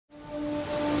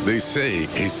They say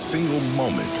a single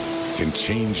moment can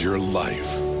change your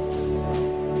life.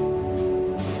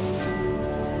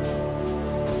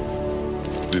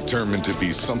 Determined to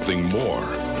be something more,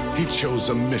 he chose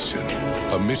a mission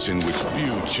which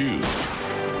few choose,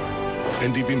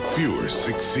 and even fewer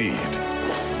succeed.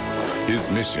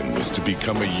 His mission was to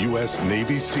become a U.S.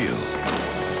 Navy SEAL,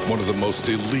 one of the most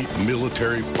elite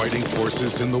military fighting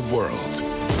forces in the world.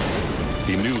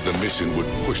 He knew the mission would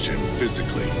push him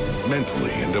physically,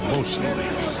 mentally, and emotionally.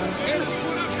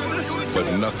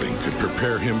 But nothing could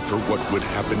prepare him for what would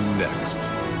happen next.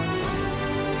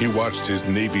 He watched his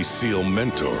Navy SEAL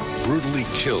mentor brutally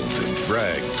killed and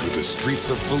dragged through the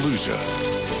streets of Fallujah,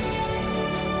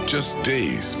 just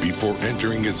days before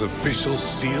entering his official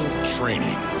SEAL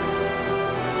training.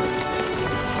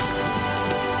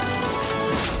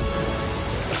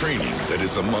 Training that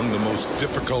is among the most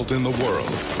difficult in the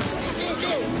world.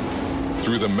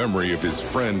 Through the memory of his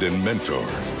friend and mentor,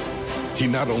 he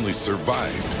not only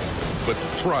survived, but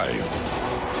thrived.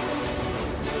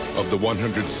 Of the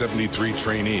 173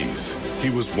 trainees, he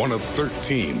was one of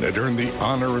 13 that earned the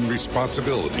honor and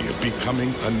responsibility of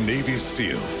becoming a Navy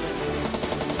SEAL.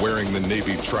 Wearing the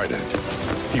Navy Trident,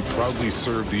 he proudly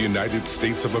served the United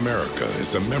States of America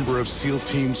as a member of SEAL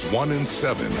Teams 1 and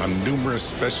 7 on numerous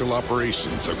special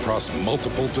operations across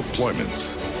multiple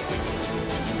deployments.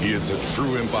 He is a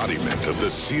true embodiment of the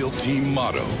SEAL Team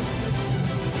motto,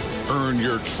 "Earn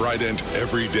your Trident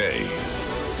every day."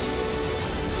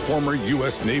 Former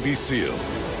U.S. Navy SEAL,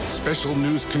 special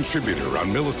news contributor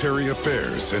on military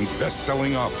affairs, and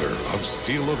best-selling author of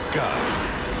Seal of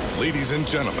God. Ladies and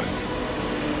gentlemen,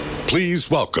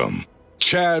 please welcome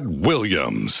Chad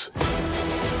Williams.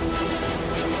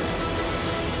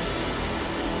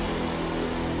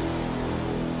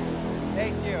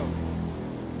 Thank you.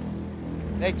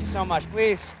 Thank you so much.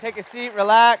 Please take a seat,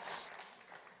 relax.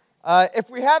 If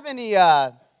we have any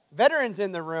veterans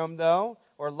in the room, though,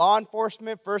 or law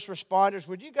enforcement, first responders,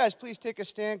 would you guys please take a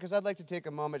stand? Because I'd like to take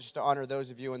a moment just to honor those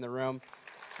of you in the room.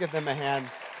 Let's give them a hand.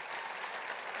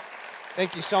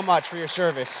 Thank you so much for your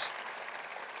service.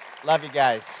 Love you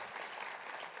guys.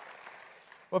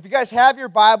 Well, if you guys have your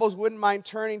Bibles, wouldn't mind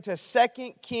turning to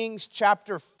 2 Kings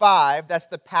chapter 5. That's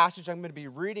the passage I'm going to be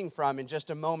reading from in just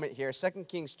a moment here. 2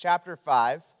 Kings chapter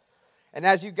 5. And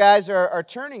as you guys are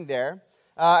turning there,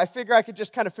 I figure I could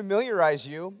just kind of familiarize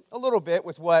you a little bit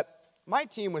with what my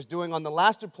team was doing on the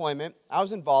last deployment I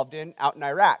was involved in out in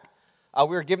Iraq.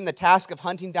 We were given the task of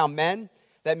hunting down men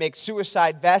that make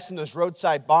suicide vests and those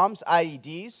roadside bombs,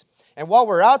 IEDs. And while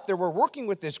we're out there, we're working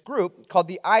with this group called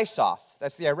the ISAF.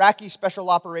 That's the Iraqi Special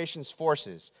Operations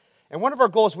Forces. And one of our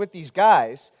goals with these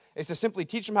guys is to simply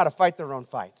teach them how to fight their own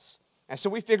fights. And so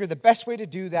we figured the best way to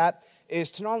do that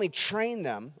is to not only train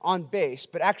them on base,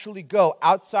 but actually go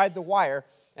outside the wire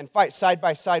and fight side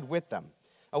by side with them.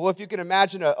 Well, if you can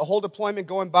imagine a whole deployment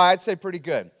going by, I'd say pretty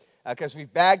good. Because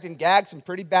we've bagged and gagged some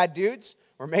pretty bad dudes.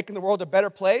 We're making the world a better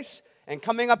place. And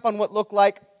coming up on what looked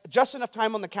like just enough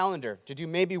time on the calendar to do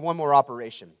maybe one more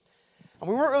operation. And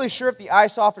we weren't really sure if the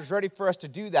ISAF was ready for us to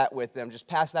do that with them, just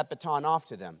pass that baton off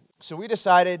to them. So we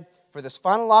decided for this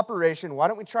final operation, why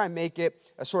don't we try and make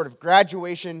it a sort of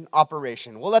graduation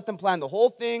operation? We'll let them plan the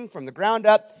whole thing from the ground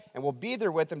up, and we'll be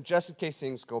there with them just in case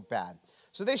things go bad.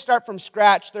 So they start from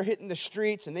scratch, they're hitting the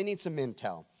streets, and they need some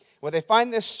intel. Well, they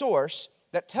find this source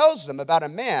that tells them about a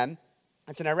man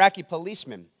that's an Iraqi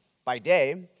policeman by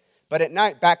day, but at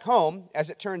night, back home, as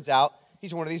it turns out,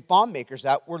 he's one of these bomb makers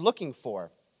that we're looking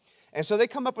for. And so they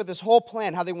come up with this whole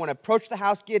plan, how they want to approach the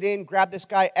house, get in, grab this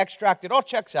guy, extract it, all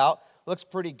checks out, looks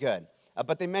pretty good.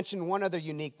 But they mentioned one other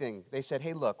unique thing. They said,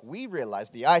 hey, look, we realize,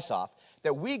 the ISAF,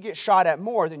 that we get shot at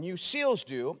more than you SEALs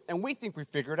do, and we think we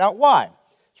figured out why.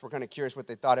 So we're kind of curious what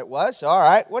they thought it was. So, all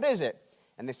right, what is it?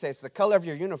 And they say, it's the color of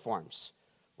your uniforms.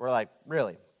 We're like,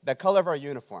 really? The color of our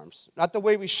uniforms. Not the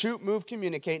way we shoot, move,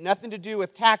 communicate. Nothing to do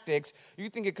with tactics. You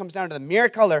think it comes down to the mere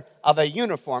color of a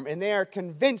uniform. And they are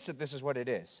convinced that this is what it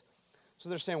is. So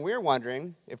they're saying, we're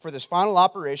wondering if for this final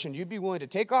operation, you'd be willing to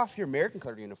take off your American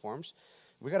colored uniforms.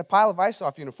 We got a pile of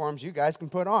ISAF uniforms you guys can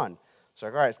put on. So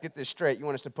all right, let's get this straight. You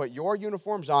want us to put your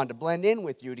uniforms on to blend in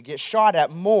with you, to get shot at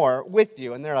more with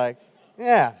you. And they're like,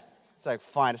 yeah. It's like,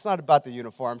 fine. It's not about the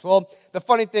uniforms. Well, the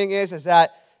funny thing is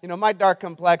that, you know, my dark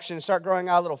complexion, start growing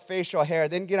out a little facial hair,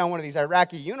 then get on one of these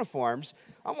Iraqi uniforms.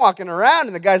 I'm walking around,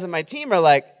 and the guys on my team are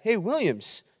like, hey,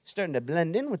 Williams, starting to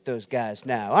blend in with those guys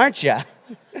now, aren't you?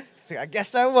 I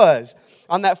guess I was.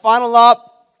 On that final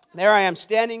op, there I am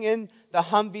standing in the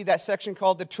Humvee, that section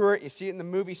called the turret. You see it in the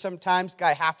movie sometimes,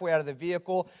 guy halfway out of the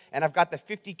vehicle, and I've got the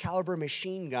 .50 caliber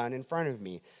machine gun in front of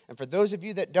me. And for those of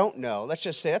you that don't know, let's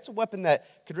just say that's a weapon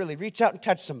that could really reach out and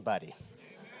touch somebody.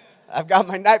 I've got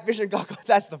my night vision goggles.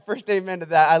 That's the first amen to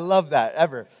that. I love that,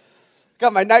 ever.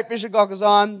 Got my night vision goggles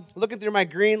on, looking through my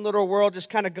green little world, just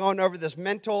kind of going over this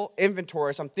mental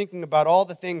inventory. So I'm thinking about all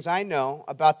the things I know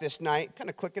about this night, kind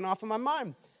of clicking off in my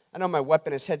mind. I know my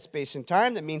weapon is headspace and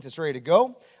time. That means it's ready to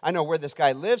go. I know where this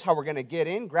guy lives, how we're going to get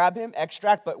in, grab him,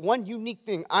 extract. But one unique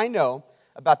thing I know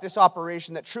about this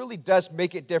operation that truly does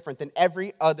make it different than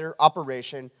every other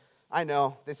operation, I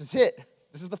know this is it.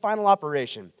 This is the final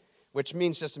operation, which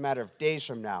means just a matter of days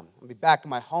from now. I'll be back in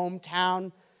my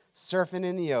hometown, surfing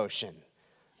in the ocean.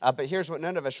 But here's what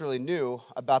none of us really knew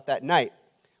about that night,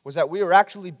 was that we were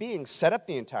actually being set up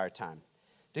the entire time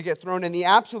to get thrown in the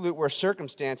absolute worst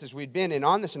circumstances we'd been in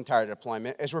on this entire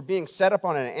deployment, as we're being set up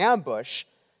on an ambush,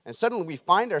 and suddenly we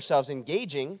find ourselves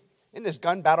engaging in this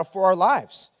gun battle for our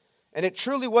lives. And it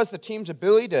truly was the team's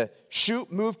ability to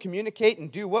shoot, move, communicate, and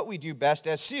do what we do best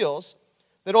as SEALs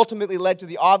that ultimately led to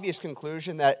the obvious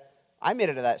conclusion that I made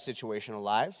it to that situation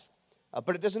alive,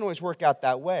 but it doesn't always work out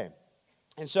that way.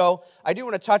 And so I do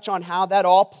want to touch on how that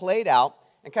all played out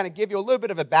and kind of give you a little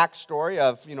bit of a backstory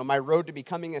of, my road to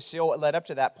becoming a SEAL, what led up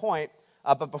to that point.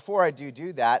 But before I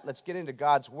do that, let's get into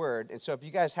God's Word. And so if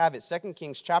you guys have it, 2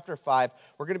 Kings chapter 5,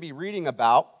 we're going to be reading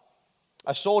about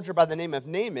a soldier by the name of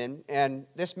Naaman. And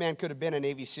this man could have been a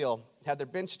Navy SEAL had there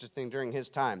been such a thing during his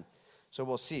time. So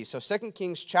we'll see. So 2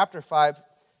 Kings chapter 5,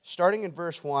 starting in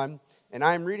verse 1, and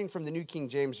I am reading from the New King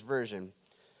James Version.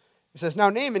 It says, "Now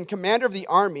Naaman, commander of the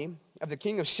army of the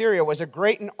king of Syria, was a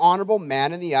great and honorable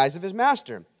man in the eyes of his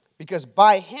master, because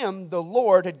by him the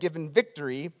Lord had given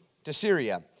victory to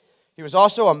Syria. He was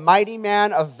also a mighty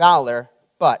man of valor,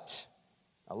 but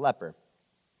a leper.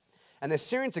 And the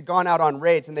Syrians had gone out on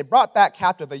raids, and they brought back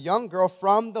captive a young girl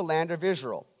from the land of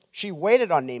Israel. She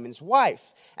waited on Naaman's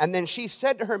wife, and then she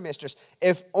said to her mistress,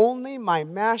 'If only my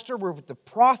master were with the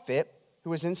prophet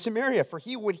who is in Samaria, for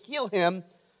he would heal him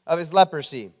of his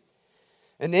leprosy.'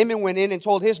 And Naaman went in and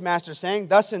told his master, saying,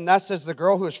 'Thus and thus says the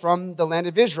girl who is from the land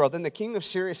of Israel.' Then the king of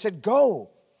Syria said,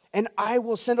 'Go, and I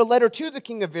will send a letter to the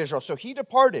king of Israel.' So he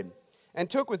departed and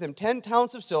took with him 10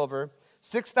 talents of silver,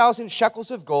 6,000 shekels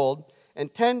of gold,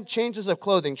 and 10 changes of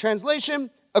clothing.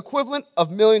 Translation, equivalent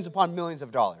of millions upon millions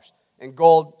of dollars. And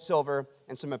gold, silver,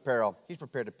 and some apparel. He's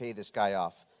prepared to pay this guy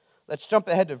off. Let's jump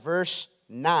ahead to verse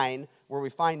 9, where we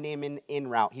find Naaman en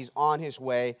route. He's on his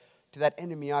way to that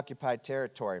enemy-occupied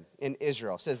territory in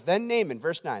Israel. It says, then Naaman,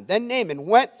 verse 9, then Naaman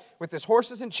went with his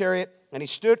horses and chariot, and he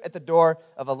stood at the door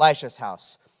of Elisha's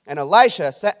house. And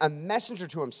Elisha sent a messenger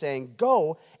to him, saying,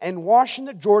 'Go and wash in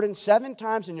the Jordan 7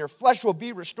 times, and your flesh will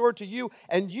be restored to you,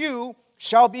 and you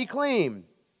shall be clean.'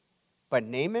 But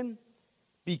Naaman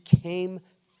became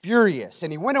furious,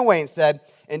 and he went away and said,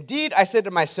 'Indeed, I said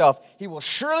to myself, he will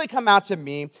surely come out to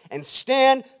me and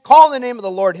stand, call the name of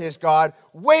the Lord his God,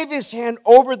 wave his hand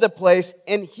over the place,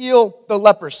 and heal the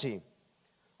leprosy.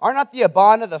 Are not the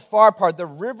Abana, the Pharpar, the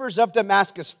rivers of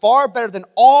Damascus far better than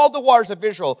all the waters of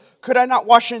Israel? Could I not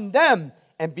wash in them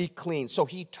and be clean?' So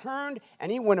he turned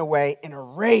and he went away in a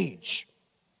rage.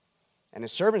 And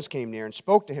his servants came near and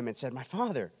spoke to him and said, 'My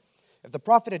father, if the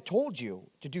prophet had told you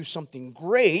to do something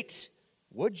great,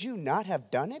 would you not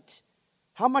have done it?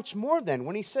 How much more then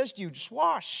when he says to you, just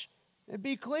wash and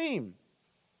be clean?'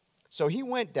 So he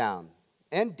went down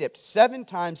and dipped 7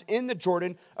 times in the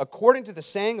Jordan, according to the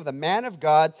saying of the man of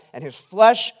God, and his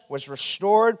flesh was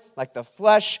restored like the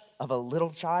flesh of a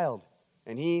little child,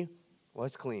 and he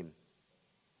was clean."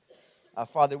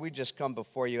 Father, we just come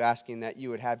before you asking that you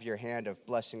would have your hand of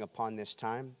blessing upon this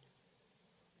time.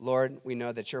 Lord, we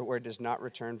know that your word does not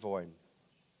return void.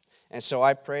 And so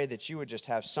I pray that you would just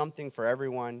have something for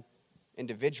everyone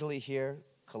individually here,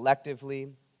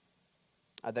 collectively,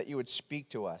 that you would speak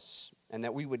to us and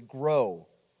that we would grow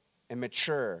and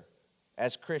mature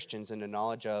as Christians in the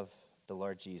knowledge of the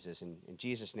Lord Jesus. And in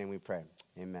Jesus' name we pray.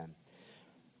 Amen.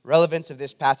 Relevance of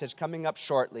this passage coming up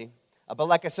shortly. But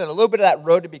like I said, a little bit of that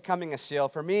road to becoming a SEAL.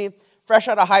 For me, fresh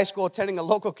out of high school, attending a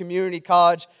local community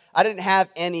college, I didn't have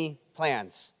any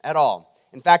plans at all.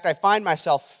 In fact, I find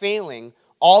myself failing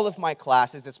all of my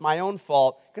classes. It's my own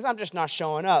fault because I'm just not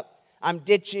showing up. I'm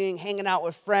ditching, hanging out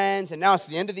with friends, and now it's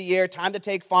the end of the year, time to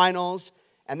take finals.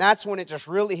 And that's when it just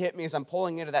really hit me as I'm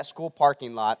pulling into that school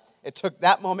parking lot. It took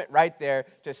that moment right there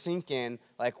to sink in,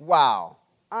 like, wow,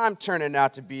 I'm turning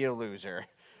out to be a loser.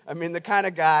 I mean, the kind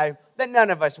of guy that none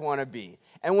of us want to be.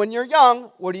 And when you're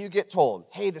young, what do you get told?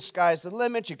 Hey, the sky's the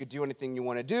limit. You could do anything you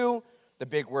want to do. The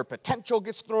big word potential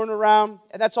gets thrown around,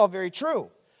 and that's all very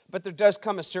true. But there does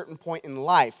come a certain point in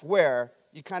life where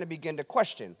you kind of begin to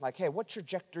question, like, hey, what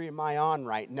trajectory am I on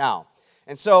right now?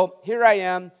 And so here I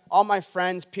am, all my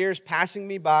friends, peers passing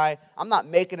me by. I'm not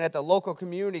making it at the local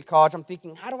community college. I'm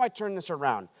thinking, how do I turn this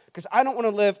around? Because I don't want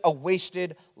to live a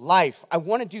wasted life. I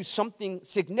want to do something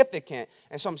significant.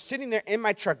 And so I'm sitting there in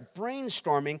my truck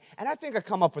brainstorming, and I think I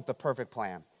come up with the perfect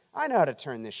plan. I know how to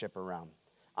turn this ship around.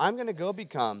 I'm going to go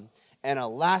become an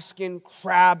Alaskan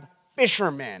crab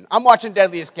fisherman. I'm watching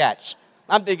Deadliest Catch.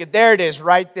 I'm thinking, there it is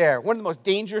right there. One of the most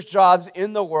dangerous jobs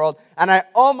in the world. And I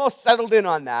almost settled in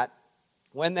on that.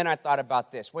 When then I thought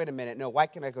about this. Wait a minute. No, why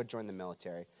can't I go join the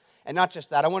military? And not just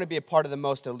that. I want to be a part of the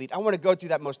most elite. I want to go through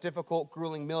that most difficult,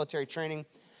 grueling military training.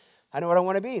 I know what I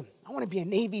want to be. I want to be a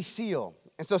Navy SEAL.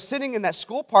 And so sitting in that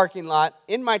school parking lot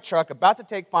in my truck, about to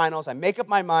take finals, I make up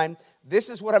my mind. This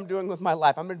is what I'm doing with my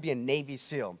life. I'm going to be a Navy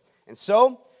SEAL. And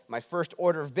so my first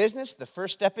order of business, the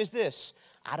first step is this.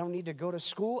 I don't need to go to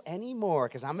school anymore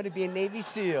because I'm going to be a Navy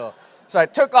SEAL. So I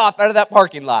took off out of that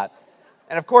parking lot.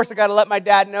 And of course, I got to let my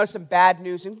dad know some bad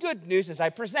news and good news as I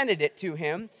presented it to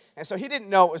him. And so he didn't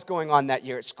know what was going on that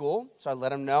year at school. So I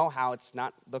let him know how it's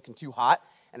not looking too hot.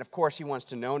 And of course, he wants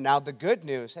to know now the good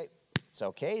news. Hey, it's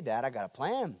okay, Dad. I got a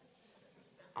plan.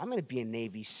 I'm going to be a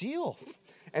Navy SEAL.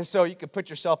 And so you could put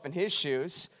yourself in his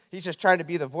shoes. He's just trying to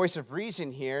be the voice of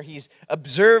reason here. He's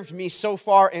observed me so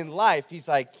far in life. He's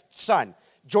like, son,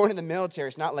 joining the military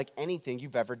is not like anything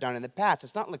you've ever done in the past.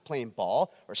 It's not like playing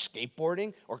ball or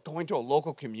skateboarding or going to a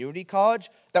local community college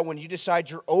that when you decide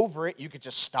you're over it, you could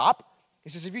just stop. He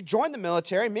says, if you join the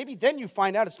military, maybe then you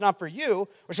find out it's not for you,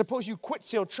 or suppose you quit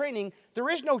SEAL training, there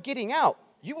is no getting out.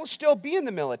 You will still be in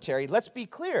the military. Let's be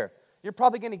clear. You're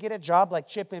probably going to get a job like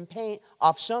chip and paint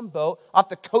off some boat off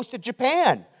the coast of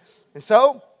Japan. And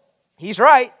so he's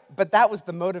right, but that was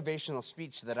the motivational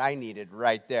speech that I needed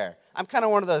right there. I'm kind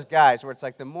of one of those guys where it's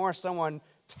like the more someone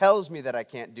tells me that I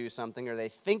can't do something or they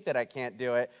think that I can't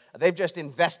do it, they've just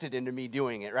invested into me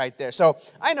doing it right there. So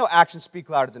I know actions speak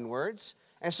louder than words.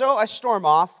 And so I storm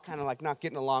off, kind of like not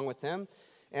getting along with him.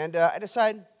 And I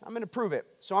decide I'm going to prove it.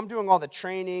 So I'm doing all the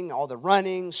training, all the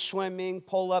running, swimming,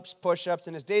 pull-ups, push-ups.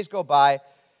 And as days go by,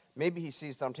 maybe he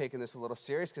sees that I'm taking this a little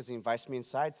serious because he invites me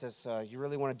inside, says, you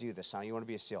really want to do this, huh? You want to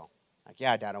be a SEAL? I'm like,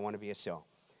 yeah, Dad, I want to be a SEAL.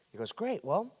 He goes, great.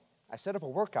 Well, I set up a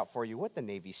workout for you with the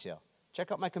Navy SEAL.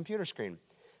 Check out my computer screen.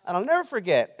 And I'll never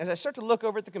forget, as I start to look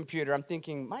over at the computer, I'm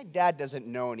thinking, my dad doesn't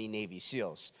know any Navy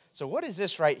SEALs. So what is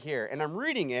this right here? And I'm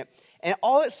reading it, and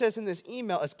all it says in this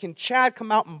email is, can Chad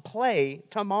come out and play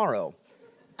tomorrow?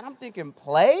 And I'm thinking,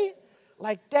 play?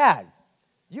 Like, Dad,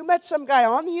 you met some guy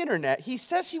on the internet. He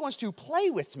says he wants to play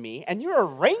with me, and you're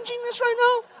arranging this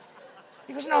right now?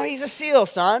 He goes, no, he's a SEAL,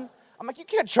 son. I'm like, you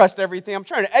can't trust everything. I'm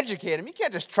trying to educate him. You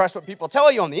can't just trust what people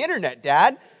tell you on the internet,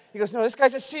 Dad. He goes, no, this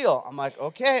guy's a SEAL. I'm like,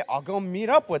 okay, I'll go meet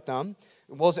up with them.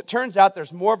 Well, as it turns out,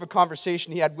 there's more of a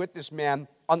conversation he had with this man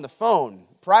on the phone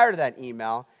prior to that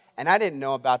email, and I didn't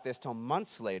know about this till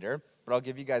months later, but I'll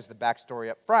give you guys the backstory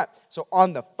up front. So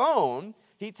on the phone,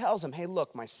 he tells him, hey,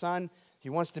 look, my son, he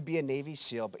wants to be a Navy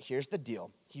SEAL, but here's the deal.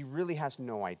 He really has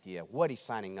no idea what he's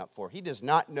signing up for. He does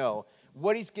not know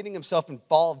what he's getting himself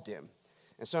involved in.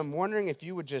 And so I'm wondering if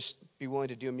you would just be willing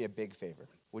to do me a big favor.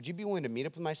 Would you be willing to meet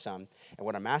up with my son? And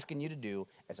what I'm asking you to do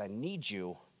is I need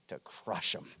you to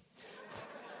crush him.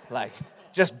 Like,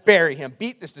 just bury him.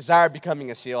 Beat this desire of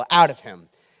becoming a SEAL out of him.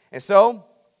 And so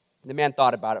the man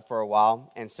thought about it for a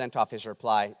while and sent off his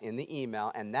reply in the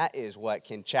email. And that is what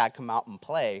can Chad come out and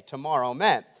play tomorrow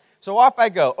meant. So off I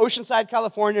go. Oceanside,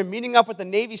 California, meeting up with a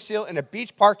Navy SEAL in a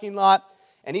beach parking lot.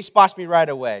 And he spots me right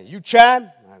away. You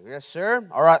Chad? I'm like, yes, sir.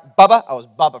 All right, Bubba. I was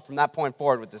Bubba from that point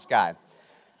forward with this guy.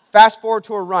 Fast forward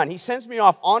to a run. He sends me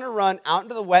off on a run out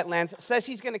into the wetlands, says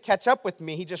he's going to catch up with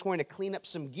me. He's just going to clean up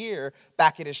some gear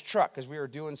back at his truck because we were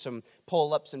doing some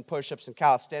pull-ups and push-ups and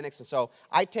calisthenics. And so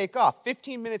I take off.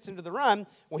 15 minutes into the run,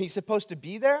 when he's supposed to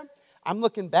be there, I'm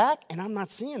looking back and I'm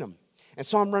not seeing him. And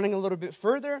so I'm running a little bit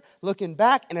further, looking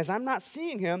back, and as I'm not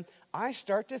seeing him, I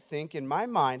start to think in my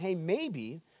mind, hey,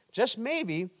 maybe, just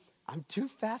maybe, I'm too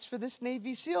fast for this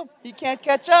Navy SEAL. He can't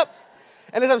catch up.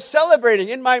 And as I'm celebrating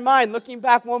in my mind, looking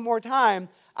back one more time,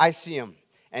 I see him.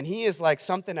 And he is like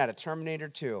something out of Terminator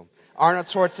 2. Arnold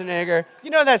Schwarzenegger. You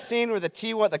know that scene where the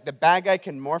T-What, like the bad guy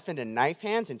can morph into knife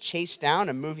hands and chase down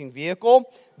a moving vehicle?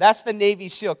 That's the Navy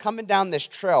SEAL coming down this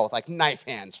trail with like knife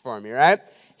hands for me, right?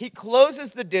 He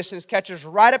closes the distance, catches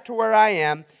right up to where I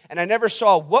am, and I never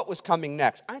saw what was coming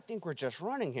next. I think we're just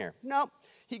running here. Nope.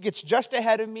 He gets just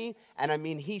ahead of me, and I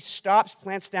mean, he stops,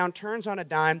 plants down, turns on a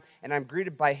dime, and I'm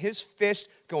greeted by his fist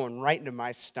going right into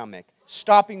my stomach,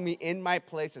 stopping me in my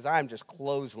place as I'm just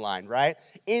clotheslined, right?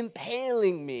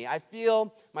 Impaling me. I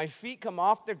feel my feet come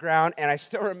off the ground, and I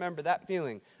still remember that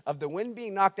feeling of the wind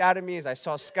being knocked out of me as I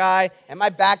saw sky, and my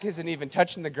back isn't even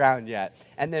touching the ground yet.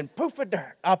 And then poof of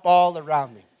dirt up all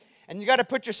around me. And you got to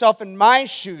put yourself in my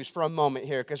shoes for a moment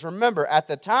here, because remember, at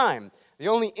the time, the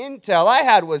only intel I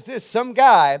had was this: some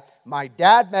guy my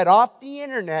dad met off the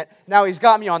internet. Now he's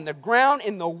got me on the ground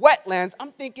in the wetlands.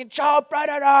 I'm thinking, child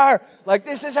predator, like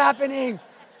this is happening.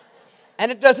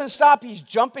 And it doesn't stop. He's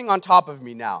jumping on top of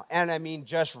me now. And I mean,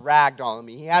 just ragdolling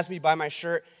me. He has me by my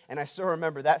shirt, and I still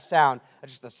remember that sound.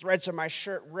 Just the threads of my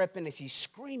shirt ripping as he's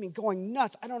screaming, going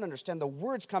nuts. I don't understand the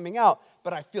words coming out,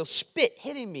 but I feel spit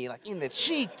hitting me, like in the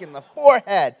cheek, in the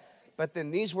forehead. But then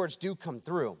these words do come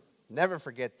through. Never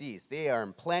forget these. They are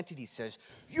implanted. He says,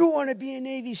 "You want to be a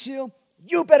Navy SEAL?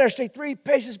 You better stay 3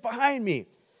 paces behind me."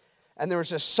 And there was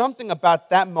just something about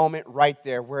that moment right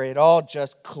there where it all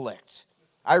just clicked.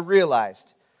 I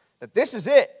realized that this is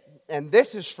it, and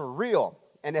this is for real.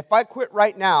 And if I quit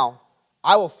right now,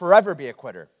 I will forever be a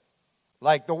quitter.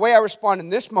 Like the way I respond in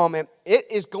this moment, it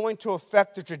is going to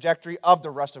affect the trajectory of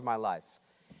the rest of my life.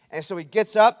 And so he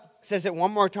gets up, says it one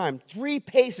more time, 3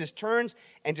 paces, turns,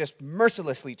 and just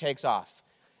mercilessly takes off.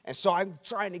 And so I'm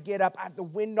trying to get up. I have the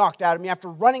wind knocked out of me after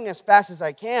running as fast as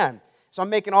I can. So I'm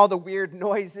making all the weird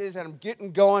noises, and I'm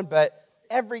getting going, but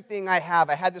everything I have,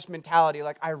 I had this mentality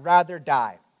like, I'd rather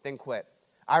die than quit.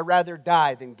 I'd rather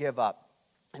die than give up.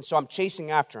 And so I'm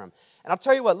chasing after him. And I'll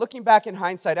tell you what, looking back in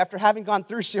hindsight, after having gone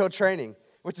through SEAL training,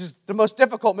 which is the most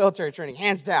difficult military training,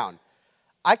 hands down,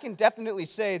 I can definitely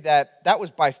say that that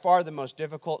was by far the most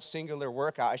difficult singular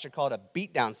workout. I should call it a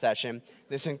beatdown session,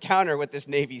 this encounter with this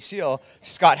Navy SEAL,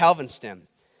 Scott Helvenston.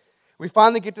 We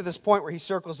finally get to this point where he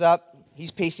circles up.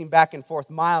 He's pacing back and forth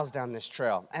miles down this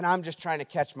trail, and I'm just trying to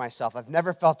catch myself. I've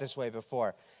never felt this way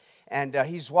before. And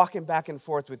he's walking back and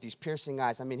forth with these piercing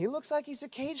eyes. I mean, he looks like he's a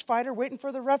cage fighter waiting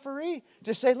for the referee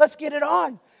to say, let's get it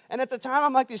on. And at the time,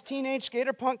 I'm like this teenage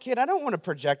skater punk kid. I don't want to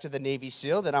project to the Navy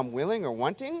SEAL that I'm willing or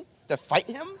wanting to fight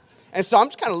him. And so I'm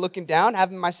just kind of looking down,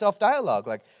 having my self-dialogue,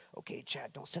 like, okay,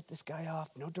 Chad, don't set this guy off.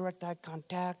 No direct eye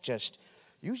contact. Just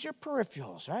use your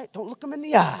peripherals, right? Don't look him in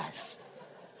the eyes.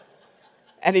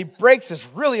 And he breaks this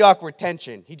really awkward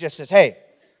tension. He just says, hey,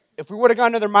 if we would have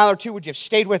gone another mile or two, would you have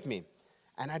stayed with me?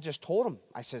 And I just told him,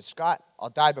 I said, Scott,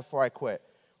 I'll die before I quit.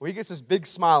 Well, he gets this big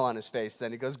smile on his face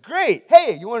then. He goes, great.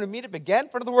 Hey, you want to meet up again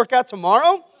for the workout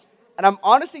tomorrow? And I'm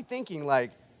honestly thinking,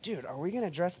 like, dude, are we going to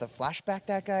address the flashback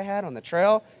that guy had on the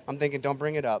trail? I'm thinking, don't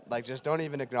bring it up. Like, just don't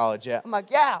even acknowledge it. I'm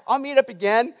like, yeah, I'll meet up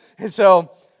again. And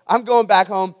so I'm going back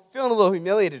home, feeling a little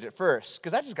humiliated at first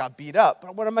because I just got beat up.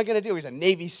 But what am I going to do? He's a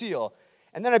Navy SEAL.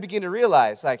 And then I begin to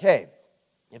realize, like, hey,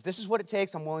 if this is what it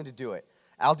takes, I'm willing to do it.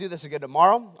 I'll do this again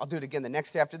tomorrow. I'll do it again the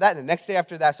next day after that and the next day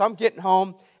after that. So I'm getting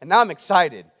home, and now I'm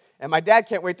excited. And my dad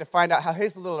can't wait to find out how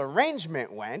his little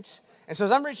arrangement went. And so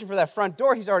as I'm reaching for that front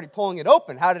door, he's already pulling it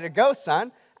open. How did it go,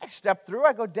 son? I step through.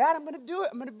 I go, Dad, I'm going to do it.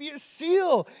 I'm going to be a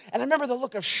SEAL. And I remember the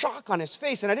look of shock on his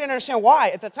face, and I didn't understand why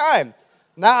at the time.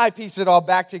 Now I piece it all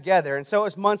back together. And so it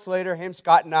was months later, him,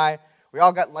 Scott, and I, we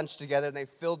all got lunch together, and they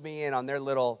filled me in on their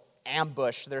little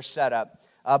ambush, their setup.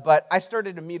 But I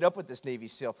started to meet up with this Navy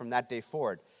SEAL from that day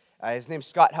forward. His name's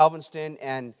Scott Helvenston,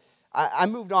 and I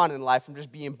moved on in life from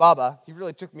just being Bubba. He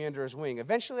really took me under his wing.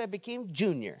 Eventually, I became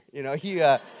Junior. You know,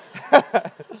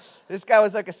 this guy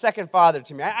was like a second father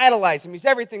to me. I idolize him. He's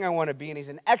everything I want to be, and he's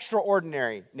an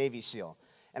extraordinary Navy SEAL.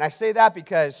 And I say that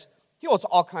because he holds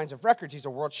all kinds of records. He's a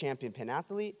world champion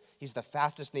pentathlete. He's the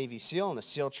fastest Navy SEAL in the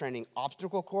SEAL training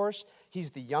obstacle course.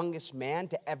 He's the youngest man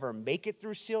to ever make it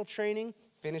through SEAL training.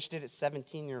 Finished it at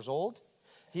 17 years old.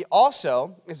 He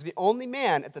also is the only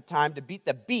man at the time to beat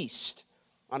the Beast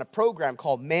on a program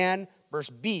called Man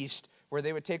vs. Beast, where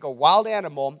they would take a wild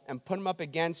animal and put him up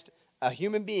against a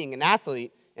human being, an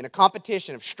athlete, in a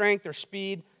competition of strength or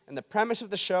speed. And the premise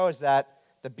of the show is that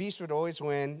the Beast would always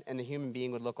win and the human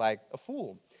being would look like a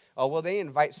fool. Well, they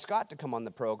invite Scott to come on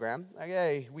the program. Like,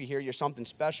 hey, we hear you're something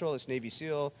special. It's Navy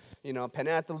SEAL,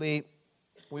 pentathlete.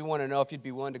 We want to know if you'd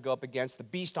be willing to go up against the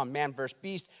Beast on Man vs.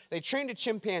 Beast. They trained a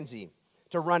chimpanzee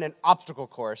to run an obstacle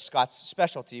course, Scott's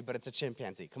specialty, but it's a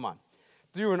chimpanzee. Come on.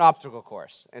 Through an obstacle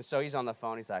course. And so he's on the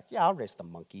phone. He's like, yeah, I'll race the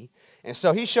monkey. And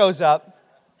so he shows up,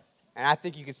 and I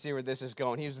think you can see where this is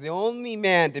going. He was the only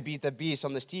man to beat the Beast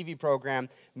on this TV program,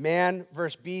 Man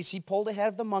vs. Beast. He pulled ahead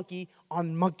of the monkey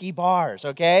on monkey bars,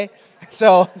 okay?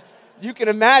 So you can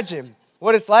imagine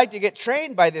what it's like to get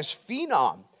trained by this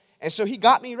phenom. And so he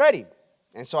got me ready.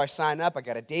 And so I sign up. I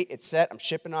got a date. It's set. I'm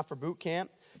shipping off for boot camp.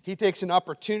 He takes an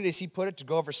opportunity, as he put it, to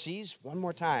go overseas one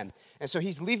more time. And so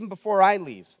he's leaving before I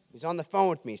leave. He's on the phone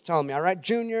with me. He's telling me, all right,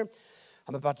 Junior,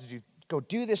 I'm about to go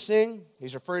do this thing.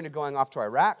 He's referring to going off to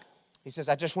Iraq. He says,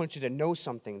 I just want you to know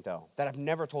something, though, that I've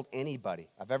never told anybody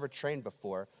I've ever trained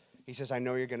before. He says, I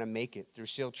know you're going to make it through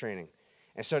SEAL training.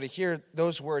 And so to hear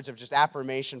those words of just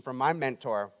affirmation from my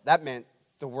mentor, that meant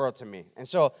the world to me. And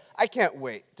so I can't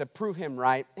wait to prove him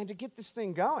right and to get this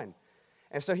thing going.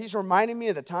 And so he's reminding me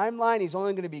of the timeline. He's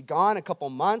only going to be gone a couple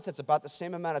months. That's about the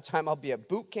same amount of time I'll be at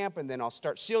boot camp, and then I'll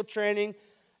start SEAL training.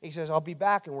 He says, I'll be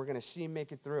back, and we're going to see him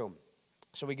make it through.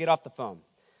 So we get off the phone,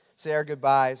 say our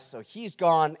goodbyes. So he's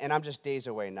gone, and I'm just days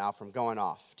away now from going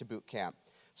off to boot camp.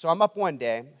 So I'm up one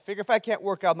day. Figure if I can't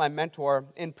work out with my mentor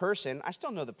in person, I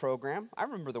still know the program. I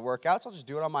remember the workouts. I'll just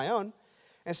do it on my own.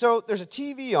 And so there's a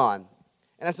TV on.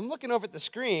 And as I'm looking over at the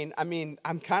screen,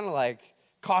 I'm kind of like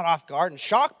caught off guard and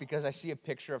shocked because I see a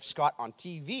picture of Scott on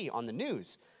TV on the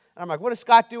news. And I'm like, what is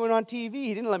Scott doing on TV?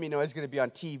 He didn't let me know he was going to be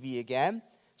on TV again.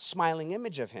 Smiling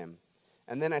image of him.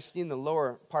 And then I see in the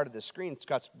lower part of the screen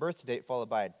Scott's birth date followed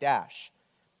by a dash.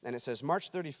 And it says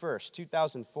March 31st,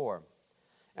 2004.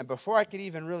 And before I could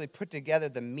even really put together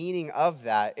the meaning of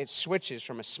that, it switches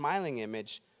from a smiling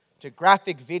image to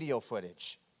graphic video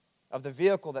footage of the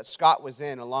vehicle that Scott was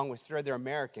in along with 3 other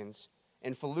Americans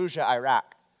in Fallujah,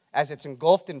 Iraq, as it's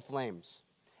engulfed in flames.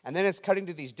 And then it's cutting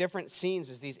to these different scenes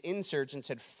as these insurgents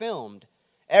had filmed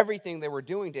everything they were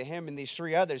doing to him and these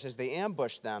 3 others as they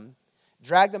ambushed them,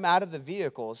 dragged them out of the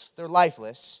vehicles. They're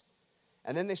lifeless.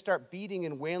 And then they start beating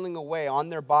and wailing away on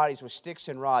their bodies with sticks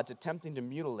and rods, attempting to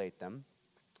mutilate them.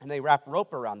 And they wrap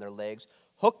rope around their legs,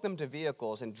 hook them to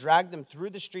vehicles, and drag them through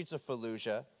the streets of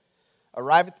Fallujah,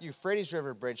 arrive at the Euphrates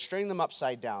River Bridge, string them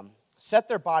upside down, set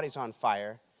their bodies on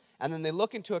fire, and then they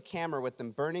look into a camera with them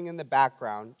burning in the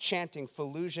background, chanting,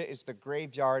 Fallujah is the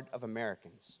graveyard of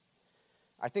Americans.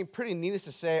 I think pretty needless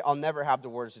to say, I'll never have the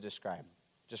words to describe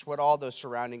just what all those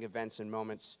surrounding events and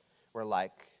moments were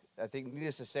like. I think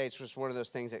needless to say, it's just one of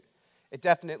those things that it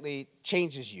definitely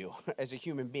changes you as a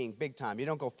human being big time. You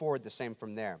don't go forward the same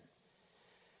from there.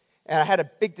 And I had a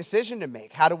big decision to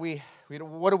make.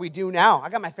 What do we do now? I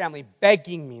got my family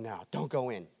begging me now, don't go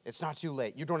in. It's not too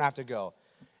late. You don't have to go.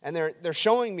 And they're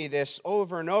showing me this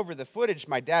over and over, the footage.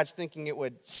 My dad's thinking it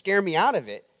would scare me out of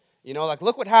it. You know, like,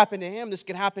 look what happened to him. This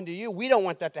could happen to you. We don't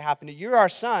want that to happen to you. You're our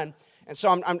son. And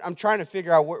so I'm trying to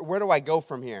figure out where do I go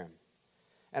from here?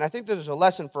 And I think there's a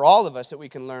lesson for all of us that we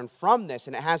can learn from this,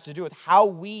 and it has to do with how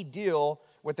we deal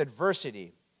with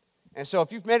adversity. And so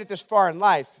if you've made it this far in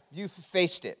life, you've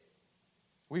faced it.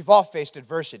 We've all faced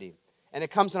adversity, and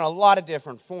it comes in a lot of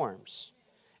different forms.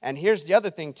 And here's the other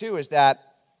thing, too, is that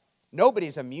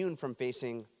nobody's immune from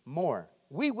facing more.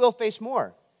 We will face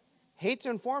more. Hate to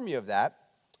inform you of that,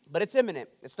 but it's imminent.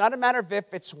 It's not a matter of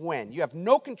if, it's when. You have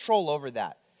no control over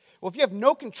that. Well, if you have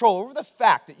no control over the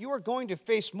fact that you are going to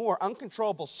face more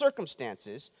uncontrollable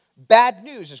circumstances, bad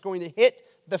news is going to hit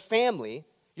the family.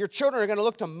 Your children are going to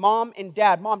look to mom and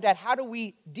dad. Mom, dad, how do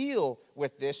we deal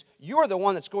with this? You're the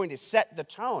one that's going to set the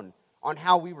tone on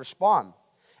how we respond.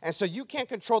 And so you can't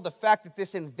control the fact that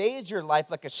this invades your life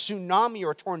like a tsunami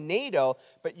or a tornado,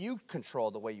 but you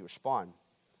control the way you respond.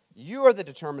 You are the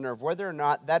determiner of whether or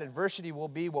not that adversity will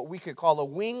be what we could call a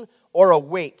wing or a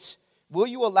weight. Will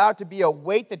you allow it to be a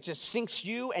weight that just sinks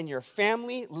you and your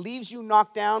family, leaves you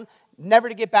knocked down, never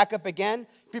to get back up again?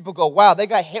 People go, wow, they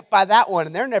got hit by that one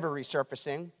and they're never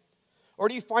resurfacing. Or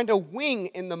do you find a wing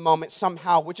in the moment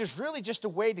somehow, which is really just a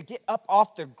way to get up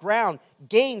off the ground,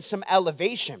 gain some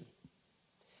elevation?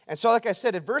 And so, like I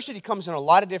said, adversity comes in a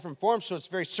lot of different forms, so it's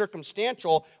very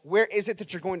circumstantial. Where is it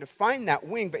that you're going to find that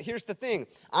wing? But here's the thing.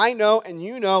 I know and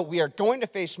you know we are going to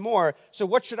face more, so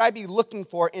what should I be looking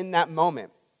for in that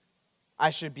moment? I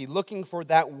should be looking for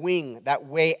that wing, that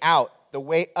way out, the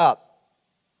way up.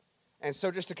 And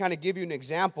so just to kind of give you an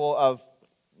example of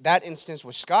that instance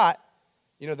with Scott,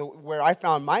 you know, where I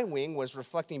found my wing was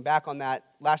reflecting back on that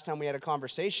last time we had a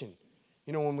conversation.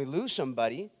 You know, when we lose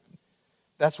somebody,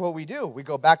 that's what we do. We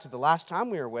go back to the last time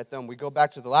we were with them. We go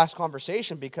back to the last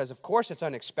conversation because, of course, it's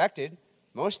unexpected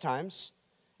most times.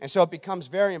 And so it becomes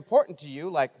very important to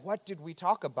you, like, what did we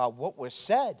talk about? What was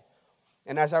said?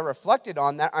 And as I reflected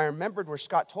on that, I remembered where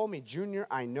Scott told me, Junior,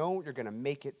 I know you're going to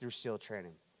make it through SEAL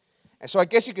training. And so I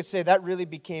guess you could say that really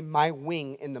became my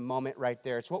wing in the moment right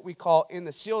there. It's what we call in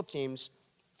the SEAL teams,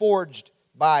 forged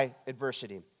by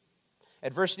adversity.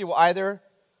 Adversity will either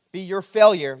be your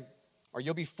failure or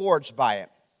you'll be forged by it.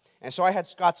 And so I had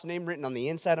Scott's name written on the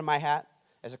inside of my hat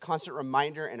as a constant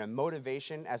reminder and a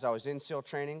motivation as I was in SEAL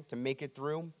training to make it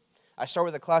through. I started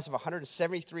with a class of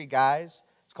 173 guys.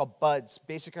 It's called BUDS,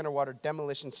 Basic Underwater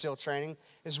Demolition SEAL Training.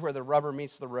 This is where the rubber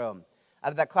meets the road.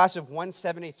 Out of that class of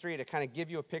 173, to kind of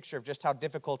give you a picture of just how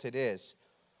difficult it is,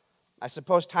 I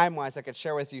suppose time-wise I could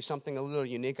share with you something a little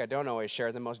unique I don't always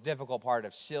share, the most difficult part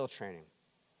of SEAL training.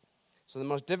 So the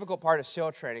most difficult part of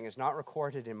SEAL training is not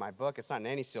recorded in my book. It's not in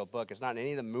any SEAL book. It's not in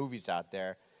any of the movies out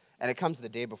there. And it comes the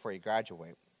day before you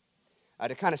graduate.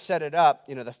 To kind of set it up,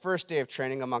 the first day of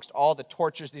training, amongst all the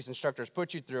tortures these instructors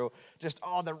put you through, just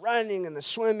all the running and the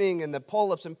swimming and the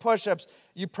pull-ups and push-ups,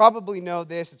 you probably know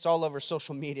this. It's all over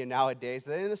social media nowadays.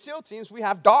 In the SEAL teams, we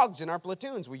have dogs in our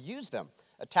platoons. We use them.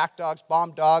 Attack dogs,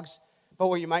 bomb dogs. But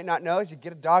what you might not know is you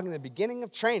get a dog in the beginning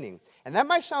of training. And that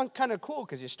might sound kind of cool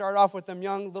because you start off with them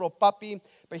young little puppy.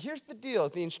 But here's the deal.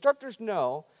 The instructors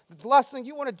know that the last thing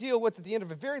you want to deal with at the end of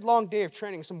a very long day of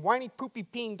training is some whiny, poopy,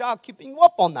 peeing dog keeping you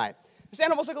up all night. This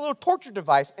animal's like a little torture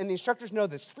device, and the instructors know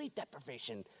the sleep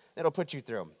deprivation that'll put you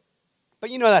through. But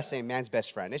you know that saying, man's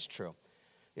best friend. It's true.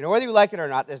 Whether you like it or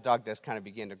not, this dog does kind of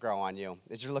begin to grow on you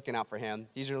as you're looking out for him.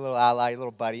 He's your little ally, your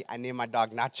little buddy. I named my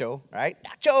dog Nacho, right?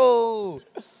 Nacho!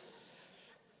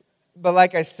 But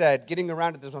like I said, getting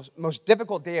around to the most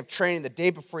difficult day of training, the day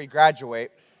before you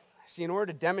graduate, see, in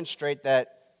order to demonstrate that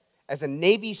as a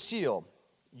Navy SEAL,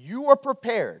 you are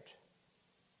prepared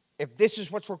if this is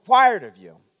what's required of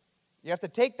you. You have to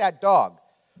take that dog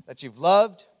that you've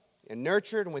loved and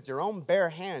nurtured, and with your own bare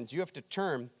hands, you have to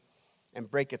turn and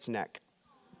break its neck.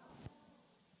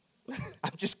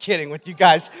 I'm just kidding with you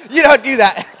guys. You don't do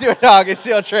that to a dog in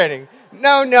SEAL training.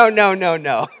 No.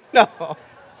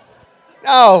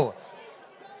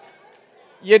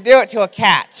 You do it to a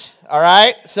cat, all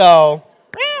right? So,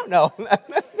 no.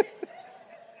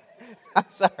 I'm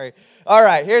sorry. All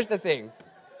right, here's the thing.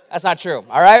 That's not true,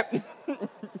 all right?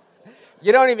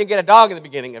 You don't even get a dog in the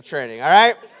beginning of training, all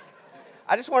right?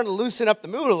 I just wanted to loosen up the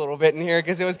mood a little bit in here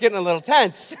because it was getting a little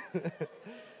tense.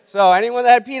 So anyone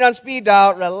that had peed on speed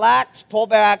dial, relax, pull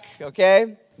back,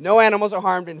 okay? No animals are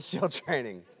harmed in SEAL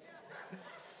training.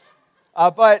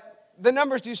 But the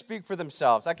numbers do speak for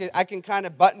themselves. I can kind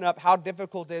of button up how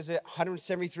difficult is it.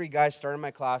 173 guys started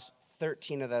my class,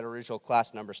 13 of that original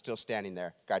class number still standing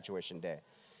there, graduation day.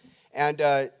 And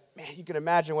man, you can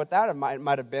imagine what that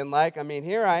might have been like. I mean,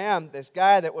 here I am, this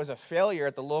guy that was a failure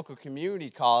at the local community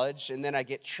college, and then I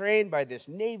get trained by this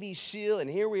Navy SEAL, and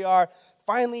here we are,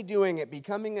 finally doing it,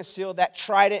 becoming a SEAL that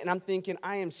tried it, and I'm thinking,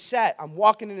 I am set. I'm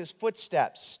walking in his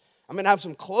footsteps. I'm going to have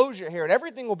some closure here, and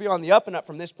everything will be on the up and up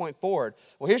from this point forward.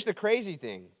 Well, here's the crazy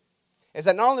thing, is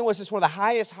that not only was this one of the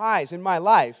highest highs in my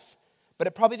life, but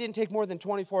it probably didn't take more than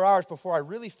 24 hours before I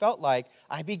really felt like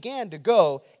I began to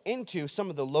go into some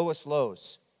of the lowest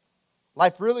lows.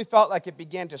 Life really felt like it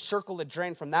began to circle the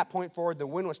drain from that point forward. The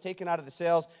wind was taken out of the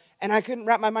sails, and I couldn't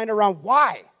wrap my mind around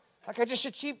why. Like I just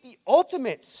achieved the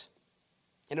ultimates.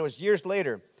 And it was years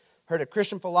later, heard a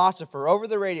Christian philosopher over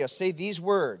the radio say these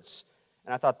words,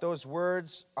 and I thought those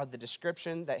words are the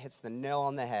description that hits the nail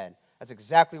on the head. That's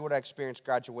exactly what I experienced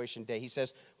graduation day. He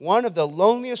says, one of the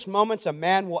loneliest moments a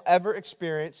man will ever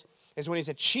experience is when he's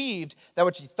achieved that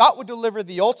which he thought would deliver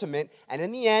the ultimate, and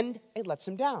in the end, it lets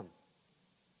him down.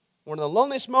 One of the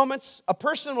loneliest moments a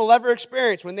person will ever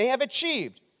experience when they have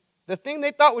achieved the thing they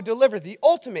thought would deliver the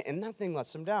ultimate, and that thing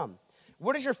lets them down.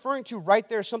 What he's referring to right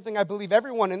there is something I believe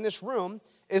everyone in this room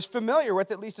is familiar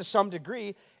with, at least to some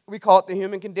degree. We call it the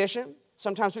human condition.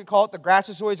 Sometimes we call it the grass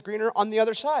is always greener on the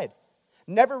other side.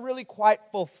 Never really quite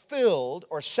fulfilled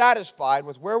or satisfied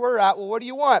with where we're at. Well, what do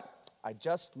you want? I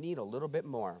just need a little bit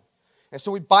more. And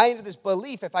so we buy into this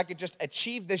belief, if I could just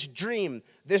achieve this dream,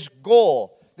 this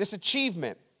goal, this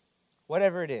achievement,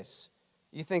 whatever it is,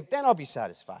 you think, then I'll be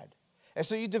satisfied. And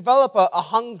so you develop a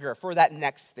hunger for that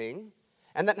next thing.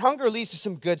 And that hunger leads to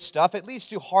some good stuff. It leads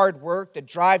to hard work, the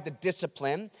drive, the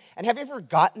discipline. And have you ever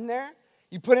gotten there?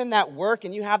 You put in that work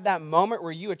and you have that moment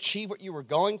where you achieve what you were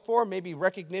going for. Maybe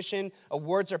recognition,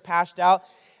 awards are passed out.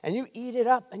 And you eat it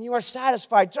up and you are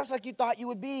satisfied just like you thought you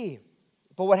would be.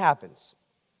 But what happens?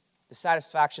 The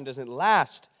satisfaction doesn't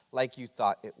last like you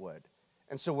thought it would.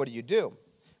 And so what do?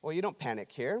 Well, you don't panic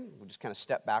here. We just kind of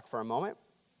step back for a moment,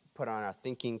 put on our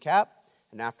thinking cap,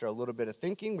 and after a little bit of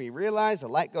thinking, we realize the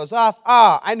light goes off.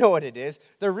 I know what it is.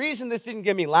 The reason this didn't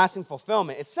give me lasting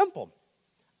fulfillment, it's simple.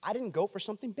 I didn't go for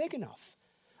something big enough.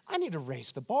 I need to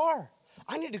raise the bar.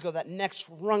 I need to go that next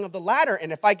rung of the ladder,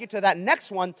 and if I get to that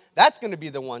next one, that's going to be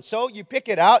the one. So you pick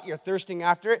it out, you're thirsting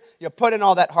after it, you put in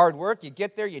all that hard work, you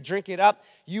get there, you drink it up,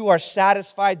 you are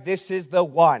satisfied, this is the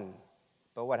one.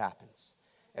 But what happens?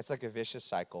 It's like a vicious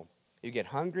cycle. You get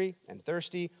hungry and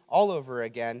thirsty all over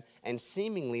again, and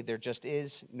seemingly there just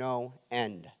is no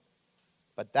end.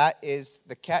 But that is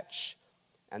the catch,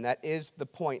 and that is the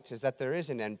point, is that there is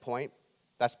an end point,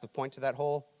 That's the point to that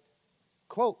whole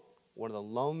quote. One of the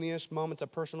loneliest moments a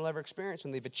person will ever experience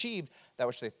when they've achieved that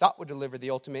which they thought would deliver the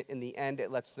ultimate. In the end,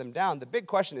 it lets them down. The big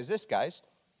question is this, guys.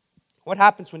 What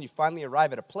happens when you finally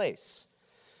arrive at a place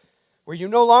where you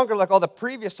no longer, like all the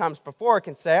previous times before,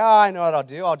 can say, I know what I'll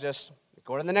do. I'll just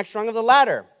go to the next rung of the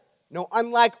ladder. No,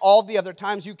 unlike all the other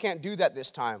times, you can't do that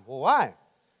this time. Well, why?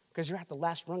 Because you're at the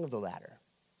last rung of the ladder.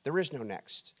 There is no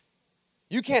next.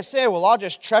 You can't say, well, I'll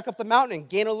just trek up the mountain and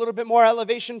gain a little bit more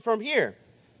elevation from here.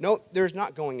 No, there's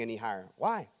not going any higher.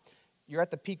 Why? You're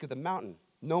at the peak of the mountain.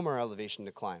 No more elevation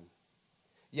to climb.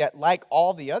 Yet, like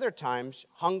all the other times,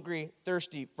 hungry,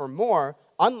 thirsty for more,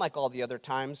 unlike all the other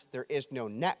times, there is no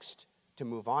next to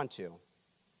move on to.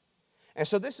 And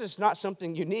so this is not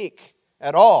something unique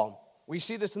at all. We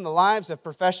see this in the lives of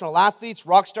professional athletes,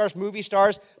 rock stars, movie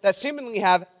stars, that seemingly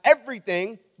have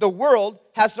everything the world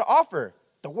has to offer.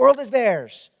 The world is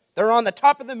theirs. They're on the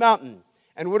top of the mountain.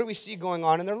 And what do we see going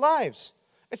on in their lives?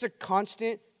 It's a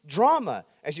constant drama.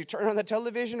 As you turn on the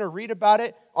television or read about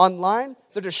it online,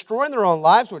 they're destroying their own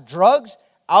lives with drugs,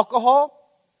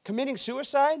 alcohol, committing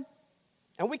suicide,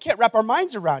 and we can't wrap our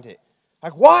minds around it.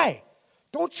 Like, why?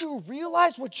 Don't you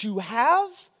realize what you have?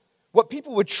 What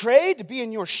people would trade to be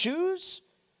in your shoes?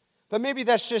 But maybe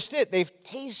that's just it. They've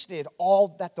tasted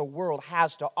all that the world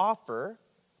has to offer,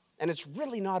 and it's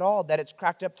really not all that it's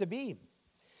cracked up to be.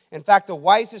 In fact, the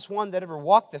wisest one that ever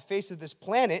walked the face of this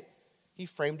planet, he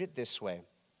framed it this way.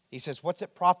 He says, what's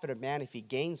it profit a man if he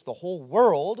gains the whole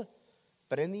world,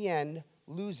 but in the end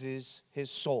loses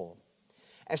his soul?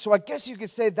 And so I guess you could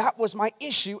say that was my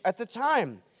issue at the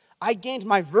time. I gained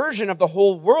my version of the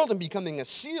whole world in becoming a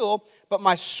SEAL, but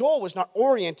my soul was not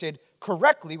oriented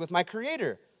correctly with my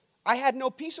Creator. I had no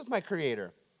peace with my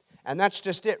Creator. And that's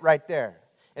just it right there.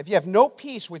 If you have no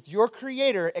peace with your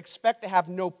Creator, expect to have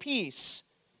no peace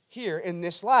here in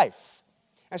this life.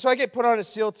 And so I get put on a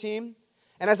SEAL team.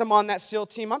 And as I'm on that SEAL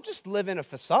team, I'm just living a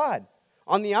facade.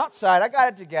 On the outside, I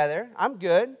got it together. I'm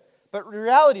good. But the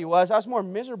reality was, I was more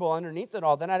miserable underneath it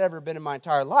all than I'd ever been in my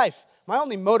entire life. My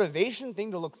only motivation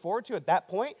thing to look forward to at that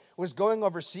point was going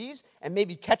overseas and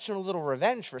maybe catching a little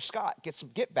revenge for Scott, get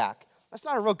some get back. That's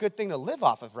not a real good thing to live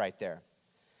off of right there.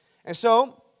 And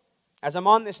so, as I'm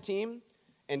on this team,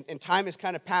 and time is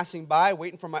kind of passing by,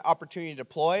 waiting for my opportunity to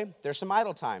deploy, there's some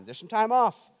idle time. There's some time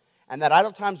off. And that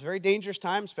idle time is a very dangerous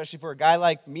time, especially for a guy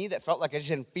like me that felt like I just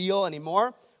didn't feel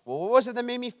anymore. Well, what was it that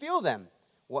made me feel then?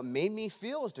 What made me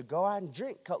feel was to go out and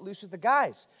drink, cut loose with the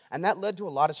guys. And that led to a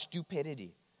lot of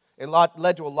stupidity. It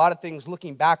led to a lot of things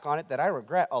looking back on it that I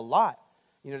regret a lot.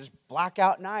 You know, just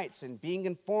blackout nights and being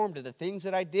informed of the things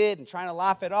that I did and trying to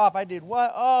laugh it off. I did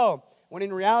what? Oh, when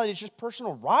in reality, it's just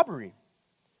personal robbery.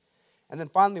 And then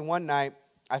finally one night,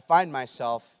 I find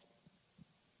myself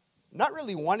not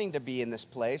really wanting to be in this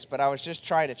place, but I was just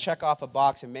trying to check off a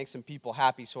box and make some people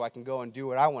happy so I can go and do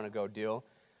what I want to go do.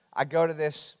 I go to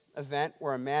this event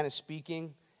where a man is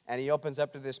speaking, and he opens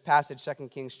up to this passage, 2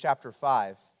 Kings chapter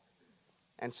 5.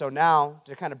 And so now,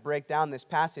 to kind of break down this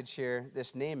passage here,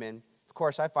 this Naaman, of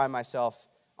course, I find myself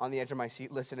on the edge of my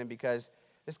seat listening because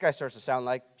this guy starts to sound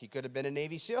like he could have been a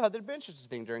Navy SEAL, had there been such a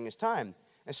thing during his time.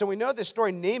 And so we know this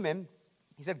story, Naaman.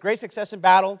 He's had great success in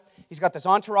battle. He's got this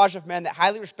entourage of men that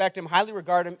highly respect him, highly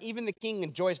regard him. Even the king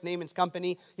enjoys Naaman's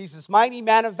company. He's this mighty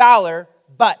man of valor,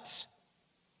 but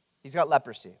he's got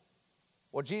leprosy.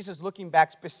 Well, Jesus, looking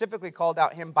back, specifically called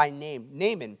out him by name,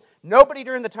 Naaman. Nobody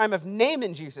during the time of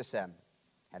Naaman, Jesus said,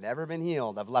 had ever been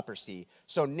healed of leprosy.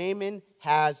 So Naaman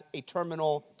has a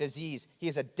terminal disease. He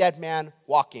is a dead man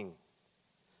walking.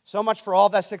 So much for all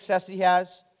that success he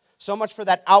has. So much for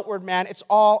that outward man. It's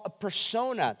all a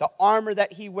persona, the armor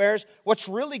that he wears. What's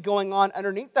really going on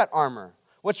underneath that armor?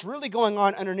 What's really going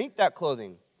on underneath that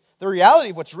clothing? The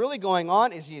reality of what's really going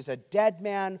on is he's a dead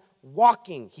man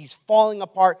walking. He's falling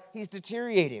apart. He's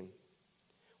deteriorating.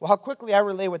 Well, how quickly I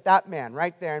relate with that man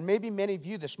right there. And maybe many of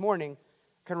you this morning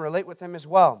can relate with him as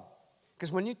well.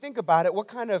 Because when you think about it, what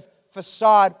kind of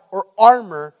facade or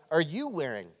armor are you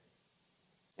wearing?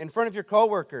 In front of your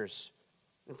coworkers,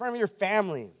 in front of your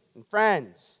family and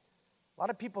friends. A lot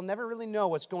of people never really know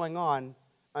what's going on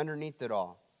underneath it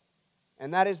all.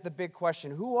 And that is the big question.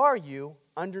 Who are you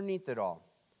underneath it all?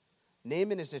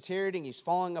 Naaman is deteriorating, he's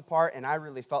falling apart, and I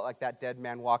really felt like that dead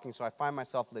man walking, so I find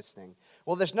myself listening.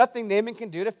 Well, there's nothing Naaman can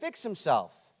do to fix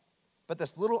himself. But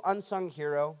this little unsung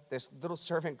hero, this little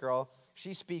servant girl,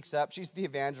 she speaks up. She's the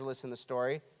evangelist in the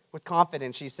story. With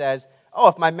confidence, she says, oh,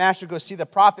 if my master goes see the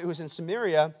prophet who's in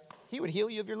Samaria, he would heal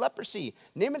you of your leprosy.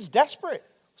 Naaman's desperate,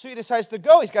 so he decides to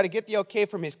go. He's got to get the okay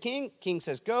from his king. King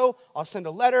says, go. I'll send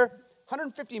a letter.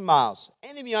 150 miles,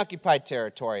 enemy-occupied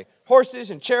territory.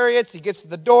 Horses and chariots. He gets to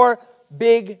the door.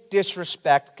 big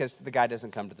disrespect because the guy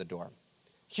doesn't come to the door.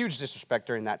 Huge disrespect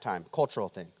during that time, cultural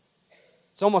thing.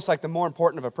 It's almost like the more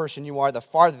important of a person you are, the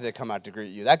farther they come out to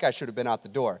greet you. That guy should have been out the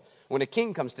door. When a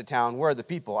king comes to town, where are the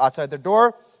people? Outside their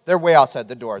door? They're way outside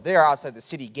the door. They are outside the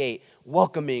city gate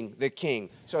welcoming the king.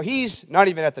 So he's not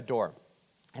even at the door.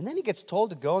 And then he gets told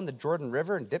to go in the Jordan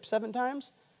River and dip 7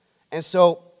 times. And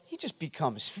so he just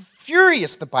becomes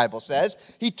furious, the Bible says.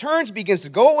 He turns, begins to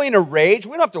go away in a rage.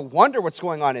 We don't have to wonder what's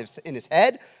going on in his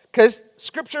head because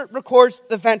Scripture records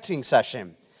the venting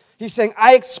session. He's saying,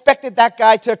 I expected that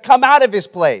guy to come out of his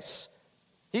place.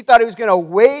 He thought he was going to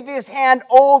wave his hand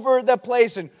over the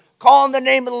place and call on the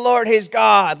name of the Lord his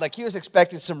God. Like he was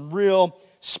expecting some real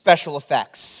special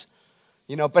effects.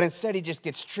 But instead he just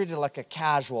gets treated like a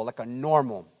casual, like a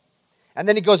normal. And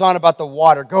then he goes on about the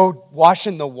water. Go wash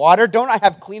in the water. Don't I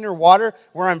have cleaner water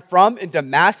where I'm from in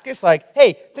Damascus? Like,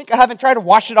 hey, think I haven't tried to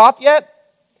wash it off yet?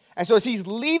 And so as he's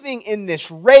leaving in this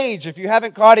rage, if you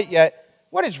haven't caught it yet,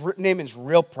 what is Naaman's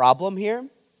real problem here?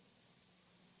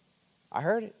 I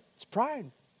heard it. It's pride.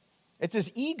 It's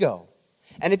his ego.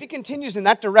 And if he continues in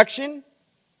that direction,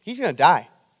 he's going to die.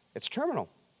 It's terminal.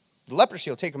 The leprosy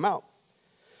will take him out.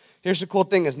 Here's the cool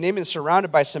thing is Naaman's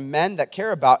surrounded by some men that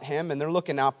care about him, and they're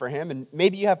looking out for him. And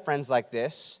maybe you have friends like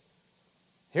this.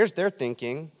 Here's their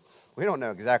thinking. We don't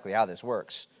know exactly how this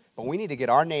works, but we need to get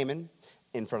our Naaman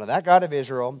in front of that God of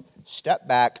Israel, step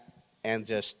back, and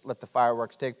just let the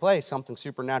fireworks take place. Something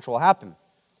supernatural will happen.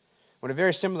 In a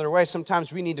very similar way,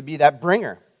 sometimes we need to be that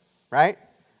bringer, right?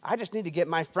 I just need to get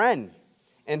my friend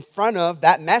in front of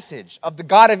that message of the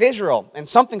God of Israel, and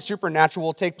something supernatural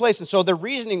will take place. And so they're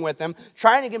reasoning with him,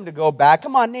 trying to get him to go back.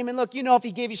 Come on, Naaman, look, if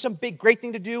he gave you some big, great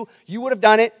thing to do, you would have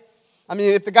done it. I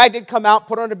mean, if the guy did come out,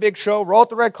 put on a big show, roll out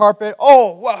the red carpet,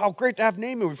 oh, wow, how great to have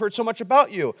Naaman. We've heard so much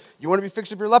about you. You want to be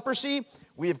fixed of your leprosy?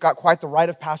 We have got quite the rite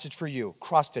of passage for you.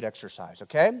 CrossFit exercise,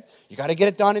 okay? You got to get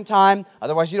it done in time,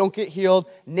 otherwise you don't get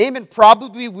healed. Naaman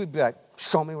probably would be like,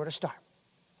 show me where to start.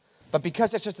 But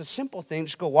because it's just a simple thing,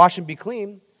 just go wash and be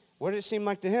clean, what did it seem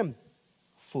like to him?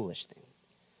 Foolish thing.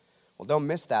 Well, don't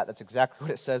miss that. That's exactly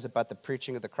what it says about the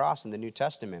preaching of the cross in the New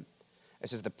Testament. It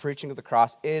says the preaching of the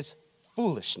cross is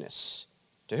foolishness.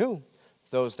 To who?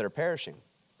 Those that are perishing.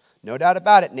 No doubt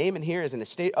about it, Naaman here is in a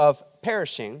state of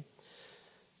perishing.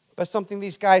 But something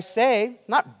these guys say,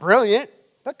 not brilliant,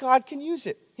 but God can use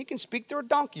it. He can speak through a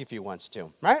donkey if he wants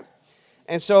to, right?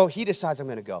 And so he decides, I'm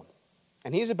going to go.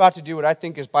 And he's about to do what I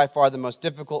think is by far the most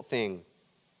difficult thing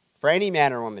for any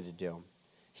man or woman to do.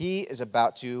 He is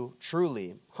about to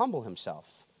truly humble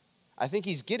himself. I think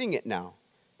he's getting it now.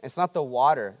 It's not the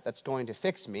water that's going to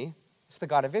fix me. It's the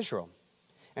God of Israel.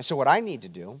 And so what I need to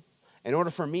do, in order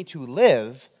for me to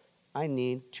live, I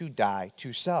need to die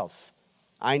to self.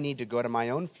 I need to go to my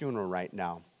own funeral right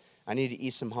now. I need to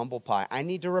eat some humble pie. I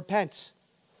need to repent.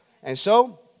 And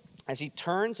so, as he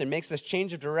turns and makes this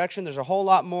change of direction, there's a whole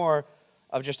lot more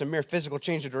of just a mere physical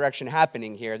change of direction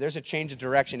happening here. There's a change of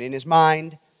direction in his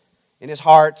mind, in his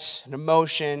heart, in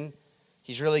emotion.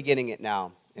 He's really getting it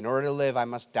now. In order to live, I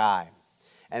must die.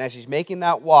 And as he's making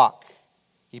that walk,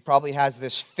 he probably has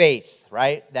this faith,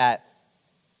 right? That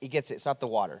he gets it. It's not the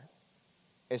water.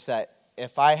 It's that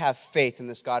if I have faith in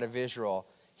this God of Israel,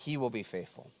 he will be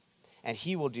faithful. And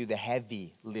he will do the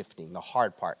heavy lifting, the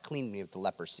hard part, clean me of the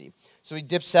leprosy. So he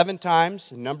dips 7 times,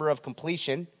 the number of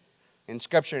completion in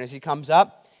Scripture. And as he comes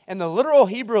up, in the literal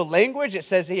Hebrew language, it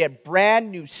says he had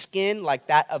brand new skin like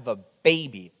that of a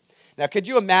baby. Now, could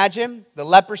you imagine the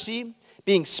leprosy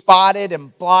being spotted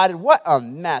and blotted? What a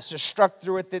mess. Just struck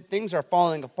through it, that things are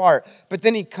falling apart. But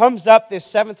then he comes up this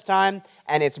 7th time,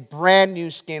 and it's brand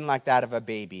new skin like that of a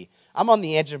baby. I'm on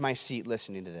the edge of my seat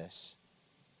listening to this.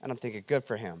 And I'm thinking, good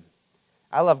for him.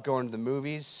 I love going to the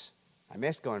movies. I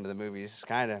miss going to the movies,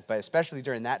 kind of, but especially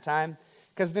during that time,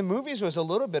 because the movies was a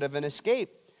little bit of an escape.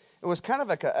 It was kind of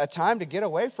like a time to get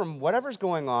away from whatever's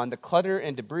going on, the clutter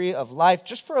and debris of life.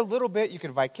 Just for a little bit, you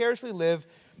could vicariously live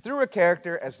through a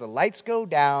character as the lights go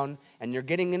down and you're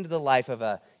getting into the life of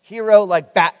a hero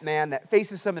like Batman that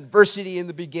faces some adversity in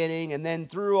the beginning, and then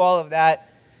through all of that,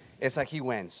 it's like he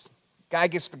wins. Guy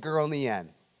gets the girl in the end.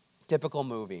 Typical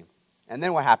movie. And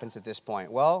then what happens at this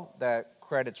point? Well, the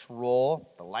credits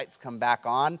roll, the lights come back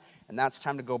on, and now it's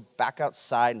time to go back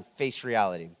outside and face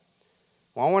reality.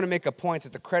 Well, I want to make a point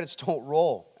that the credits don't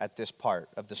roll at this part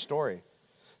of the story.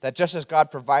 That just as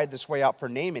God provided this way out for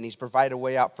Naaman, he's provided a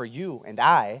way out for you and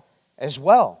I as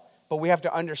well. But we have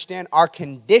to understand our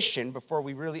condition before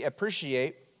we really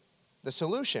appreciate the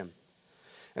solution.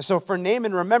 And so for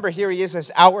Naaman, remember, here he is, this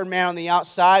outward man on the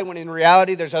outside, when in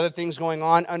reality there's other things going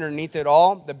on underneath it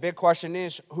all. The big question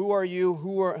is, who are you?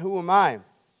 Who am I?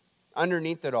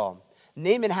 Underneath it all.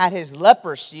 Naaman had his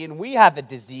leprosy, and we have a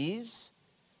disease.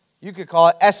 You could call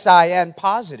it SIN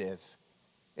positive.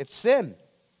 It's sin.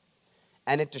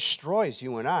 And it destroys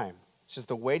you and I. It says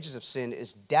the wages of sin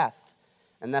is death.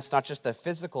 And that's not just the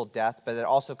physical death, but it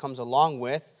also comes along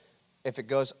with, if it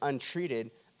goes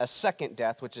untreated, a second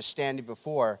death, which is standing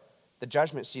before the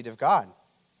judgment seat of God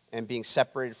and being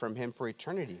separated from him for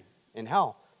eternity in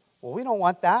hell. Well, we don't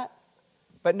want that.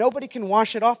 But nobody can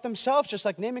wash it off themselves, just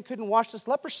like Naaman couldn't wash this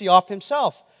leprosy off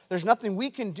himself. There's nothing we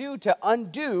can do to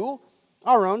undo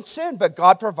our own sin, but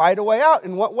God provided a way out.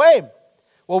 In what way?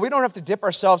 Well, we don't have to dip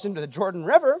ourselves into the Jordan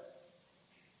River.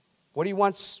 What he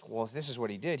wants, well, this is what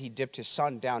he did. He dipped his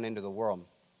son down into the world.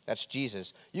 That's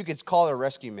Jesus. You could call it a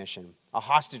rescue mission, a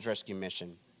hostage rescue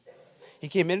mission. He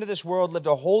came into this world, lived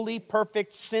a holy,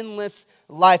 perfect, sinless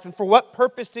life. And for what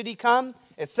purpose did he come?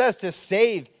 It says to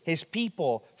save his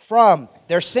people from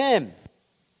their sin.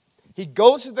 He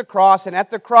goes to the cross, and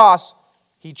at the cross,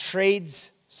 he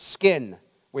trades skin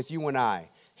with you and I.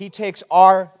 He takes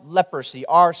our leprosy,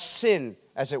 our sin,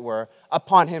 as it were,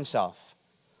 upon himself,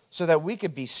 so that we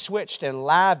could be switched and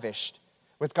lavished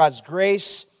with God's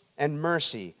grace and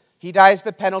mercy. He dies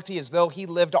the penalty as though he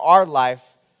lived our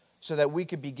life, so that we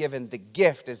could be given the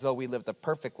gift as though we lived the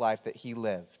perfect life that he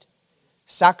lived.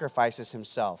 Sacrifices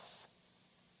himself.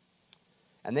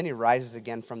 And then he rises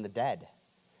again from the dead.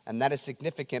 And that is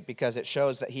significant because it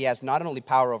shows that he has not only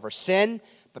power over sin,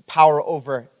 but power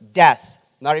over death.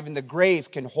 Not even the grave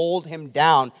can hold him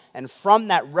down. And from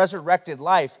that resurrected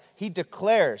life, he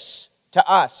declares to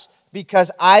us, because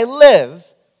I live,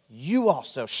 you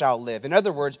also shall live. In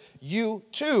other words, you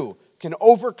too can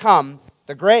overcome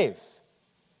the grave.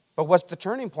 But what's the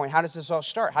turning point? How does this all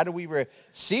start? How do we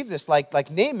receive this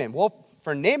like Naaman? Well,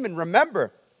 for Naaman,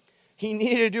 remember, he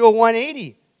needed to do a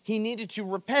 180. He needed to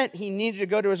repent. He needed to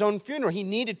go to his own funeral. He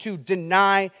needed to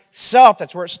deny self.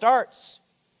 That's where it starts.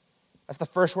 That's the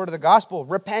first word of the gospel.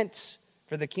 Repent,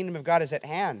 for the kingdom of God is at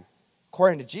hand.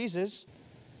 According to Jesus,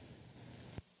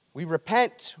 we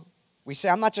repent. We say,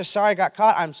 I'm not just sorry I got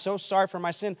caught. I'm so sorry for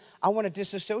my sin. I want to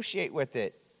disassociate with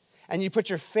it. And you put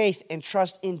your faith and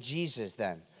trust in Jesus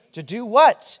then. To do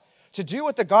what? To do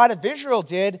what the God of Israel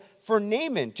did for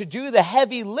Naaman. To do the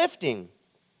heavy lifting.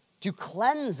 To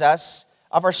cleanse us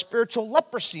of our spiritual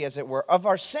leprosy, as it were, of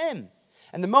our sin.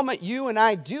 And the moment you and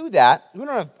I do that, we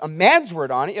don't have a man's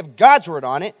word on it, you have God's word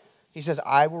on it. He says,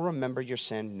 I will remember your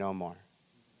sin no more.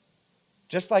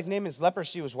 Just like Naaman's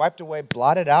leprosy was wiped away,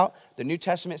 blotted out, the New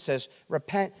Testament says,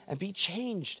 repent and be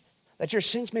changed, that your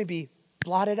sins may be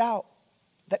blotted out,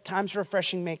 that times of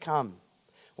refreshing may come.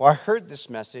 Well, I heard this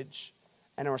message,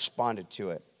 and I responded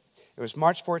to it. It was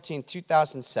March 14,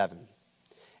 2007,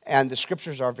 and the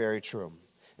scriptures are very true.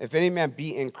 If any man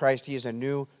be in Christ, he is a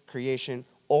new creation.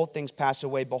 Old things pass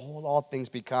away. Behold, all things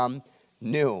become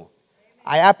new.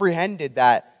 I apprehended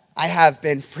that I have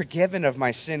been forgiven of my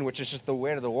sin, which is just the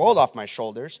weight of the world off my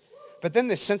shoulders. But then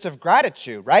this sense of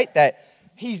gratitude, right? That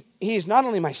he is not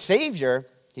only my Savior,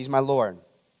 he's my Lord.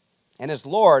 And as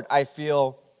Lord, I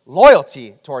feel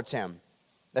loyalty towards him.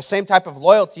 The same type of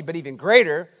loyalty, but even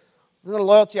greater than the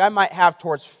loyalty I might have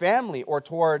towards family or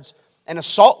towards an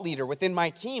assault leader within my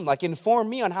team. Like, inform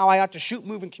me on how I ought to shoot,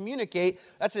 move, and communicate.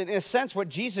 That's, in a sense, what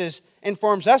Jesus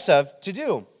informs us of to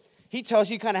do. He tells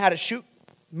you kind of how to shoot,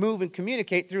 move, and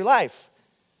communicate through life,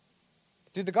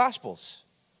 through the Gospels.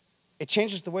 It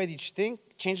changes the way that you think,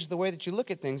 changes the way that you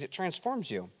look at things. It transforms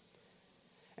you.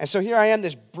 And so here I am,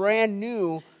 this brand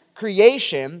new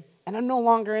creation, and I'm no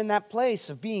longer in that place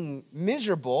of being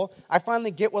miserable. I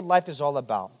finally get what life is all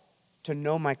about, to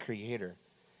know my Creator.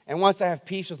 And once I have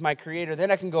peace with my Creator,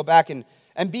 then I can go back and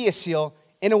be a SEAL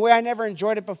in a way I never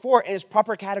enjoyed it before, in its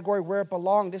proper category where it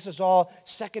belonged. This is all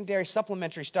secondary,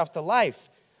 supplementary stuff to life.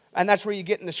 And that's where you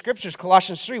get in the scriptures,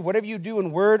 Colossians 3. Whatever you do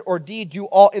in word or deed, do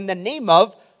all in the name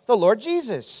of the Lord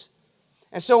Jesus.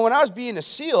 And so when I was being a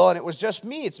SEAL and it was just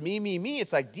me, it's me,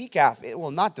 it's like decaf. It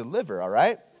will not deliver, all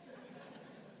right?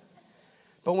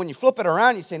 But when you flip it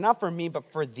around, you say, not for me,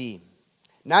 but for thee.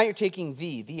 Now you're taking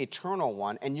thee, the eternal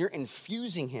one, and you're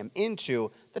infusing him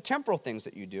into the temporal things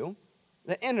that you do.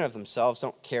 The in and of themselves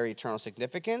don't carry eternal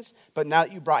significance, but now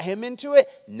that you brought him into it,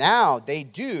 now they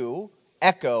do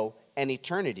echo an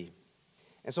eternity.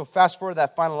 And so fast forward to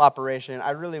that final operation,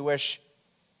 I really wish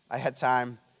I had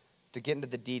time to get into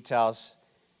the details.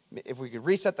 If we could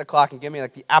reset the clock and give me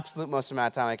like the absolute most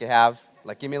amount of time I could have,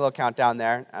 like give me a little countdown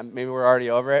there. Maybe we're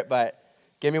already over it, but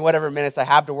give me whatever minutes I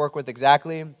have to work with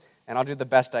exactly, and I'll do the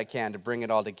best I can to bring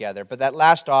it all together. But that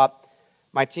last stop,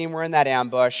 my team were in that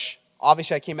ambush.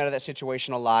 Obviously, I came out of that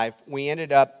situation alive. We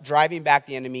ended up driving back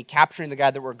the enemy, capturing the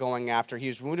guy that we're going after. He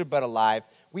was wounded but alive.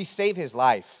 We saved his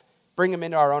life. bring him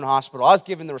into our own hospital. I was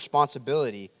given the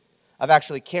responsibility of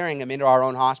actually carrying him into our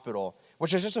own hospital,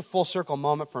 which is just a full circle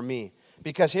moment for me.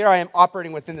 Because here I am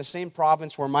operating within the same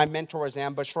province where my mentor was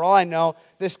ambushed. For all I know,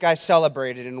 this guy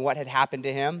celebrated in what had happened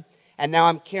to him. And now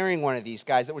I'm carrying one of these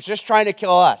guys that was just trying to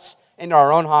kill us into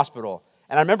our own hospital.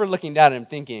 And I remember looking down at him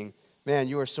thinking, man,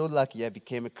 you are so lucky I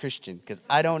became a Christian, because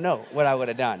I don't know what I would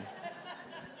have done.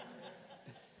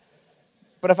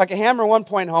 But if I can hammer one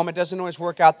point home, it doesn't always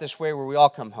work out this way where we all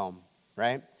come home,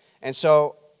 right? And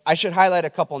so I should highlight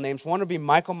a couple names. One would be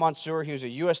Michael Mansour. He was a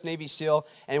U.S. Navy SEAL,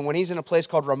 and when he's in a place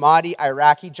called Ramadi,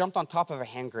 Iraq, he jumped on top of a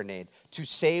hand grenade to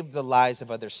save the lives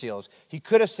of other SEALs. He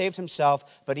could have saved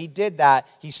himself, but he did that.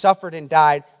 He suffered and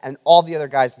died, and all the other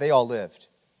guys, they all lived.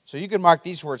 So you can mark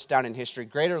these words down in history.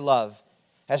 Greater love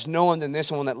has no one than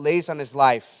this one that lays on his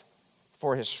life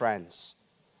for his friends.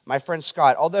 My friend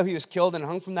Scott, although he was killed and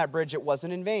hung from that bridge, it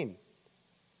wasn't in vain.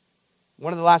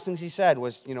 One of the last things he said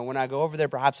was, when I go over there,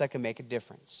 perhaps I can make a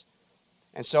difference.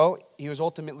 And so he was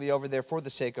ultimately over there for the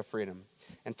sake of freedom.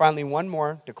 And finally, one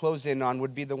more to close in on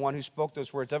would be the one who spoke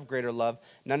those words of greater love,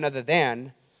 none other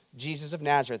than Jesus of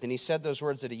Nazareth. And he said those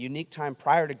words at a unique time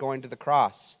prior to going to the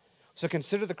cross. So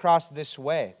consider the cross this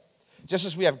way. Just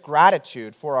as we have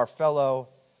gratitude for our fellow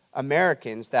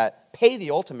Americans that pay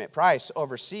the ultimate price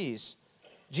overseas,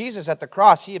 Jesus at the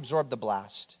cross, he absorbed the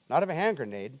blast, not of a hand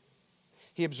grenade.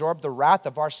 He absorbed the wrath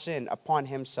of our sin upon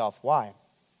himself. Why?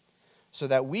 So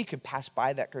that we could pass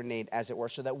by that grenade, as it were,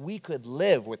 so that we could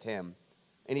live with him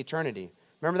in eternity.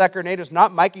 Remember, that grenade was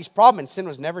not Mikey's problem, and sin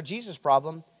was never Jesus'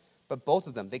 problem, but both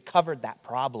of them. They covered that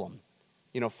problem,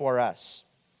 for us.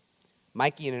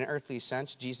 Mikey in an earthly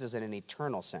sense, Jesus in an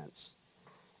eternal sense.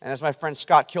 And as my friend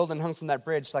Scott killed and hung from that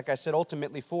bridge, like I said,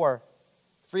 ultimately for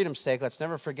freedom's sake, let's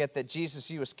never forget that Jesus,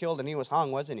 he was killed and he was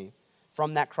hung, wasn't he?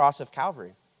 From that cross of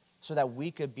Calvary, so that we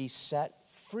could be set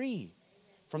free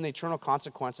from the eternal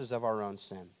consequences of our own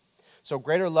sin. So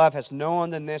greater love has no one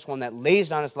than this one that lays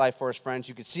down his life for his friends.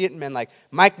 You could see it in men like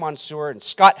Mike Mansour and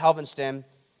Scott Helvenston,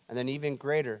 and then even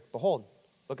greater, behold,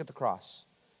 look at the cross.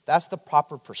 That's the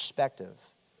proper perspective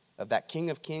of that King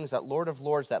of Kings, that Lord of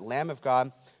Lords, that Lamb of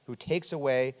God who takes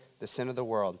away the sin of the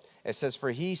world. It says,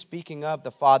 for he, speaking of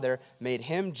the Father, made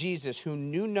him, Jesus, who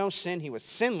knew no sin, he was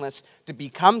sinless, to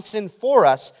become sin for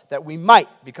us, that we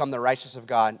might become the righteousness of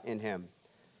God in him.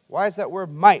 Why is that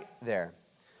word might there?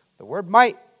 The word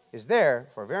might is there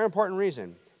for a very important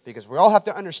reason, because we all have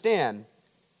to understand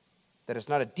that it's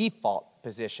not a default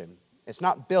position. It's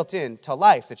not built into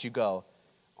life that you go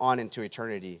on into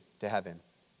eternity to heaven.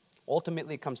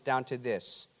 Ultimately, it comes down to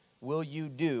this. Will you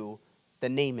do the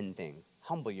Naaman thing?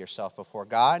 Humble yourself before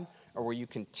God, or will you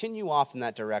continue off in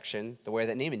that direction the way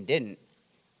that Naaman didn't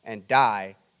and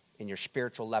die in your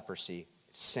spiritual leprosy,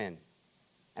 sin?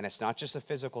 And it's not just a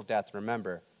physical death.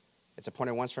 Remember, it's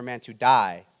appointed once for man to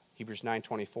die, Hebrews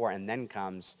 9:24, and then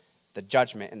comes the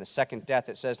judgment. And the second death,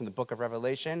 it says in the book of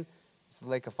Revelation, is the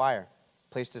lake of fire,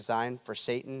 a place designed for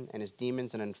Satan and his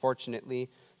demons, and unfortunately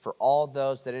for all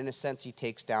those that in a sense he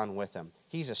takes down with him.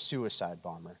 He's a suicide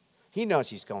bomber. He knows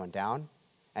he's going down,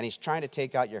 and he's trying to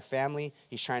take out your family.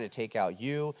 He's trying to take out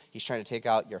you. He's trying to take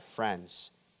out your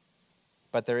friends.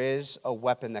 But there is a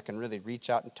weapon that can really reach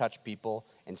out and touch people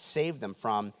and save them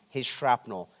from his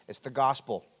shrapnel. It's the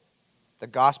gospel. The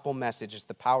gospel message is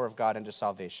the power of God unto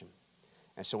salvation.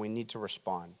 And so we need to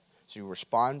respond. So you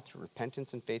respond through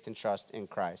repentance and faith and trust in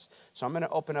Christ. So I'm going to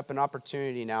open up an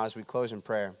opportunity now as we close in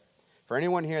prayer. For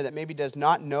anyone here that maybe does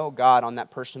not know God on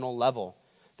that personal level,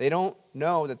 they don't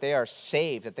know that they are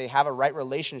saved, that they have a right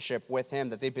relationship with him,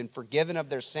 that they've been forgiven of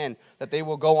their sin, that they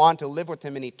will go on to live with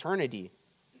him in eternity.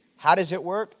 How does it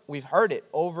work? We've heard it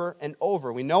over and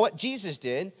over. We know what Jesus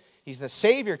did. He's the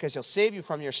Savior because he'll save you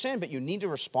from your sin, but you need to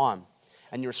respond.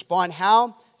 And you respond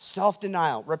how?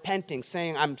 Self-denial, repenting,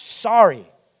 saying, I'm sorry,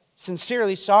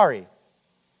 sincerely sorry.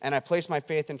 And I place my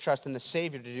faith and trust in the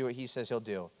Savior to do what he says he'll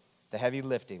do, the heavy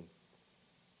lifting,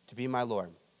 to be my Lord.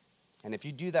 And if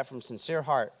you do that from sincere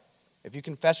heart, if you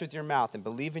confess with your mouth and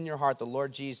believe in your heart the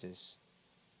Lord Jesus,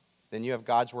 then you have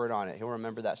God's word on it. He'll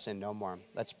remember that sin no more.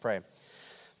 Let's pray.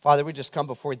 Father, we just come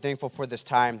before you thankful for this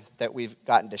time that we've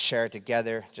gotten to share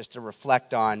together, just to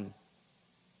reflect on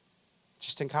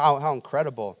just how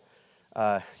incredible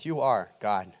you are,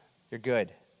 God. You're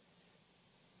good.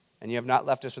 And you have not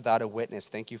left us without a witness.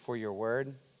 Thank you for your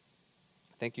word.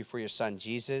 Thank you for your son,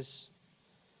 Jesus.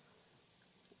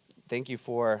 Thank you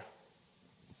for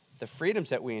the freedoms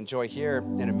that we enjoy here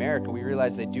in America. We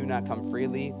realize they do not come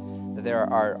freely, that there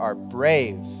are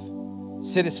brave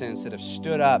citizens that have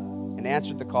stood up and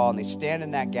answered the call, and they stand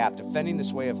in that gap, defending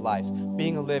this way of life,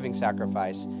 being a living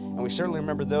sacrifice. And we certainly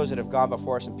remember those that have gone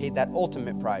before us and paid that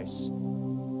ultimate price.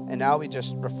 And now we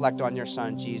just reflect on your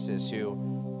son, Jesus,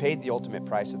 who paid the ultimate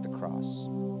price at the cross.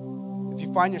 If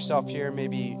you find yourself here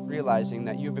maybe realizing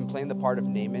that you've been playing the part of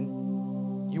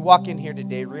Naaman, you walk in here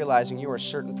today realizing you are a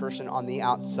certain person on the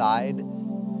outside,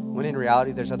 when in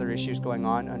reality there's other issues going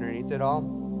on underneath it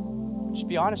all, just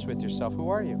be honest with yourself. Who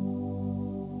are you?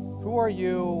 Who are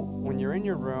you when you're in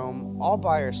your room all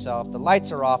by yourself, the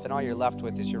lights are off, and all you're left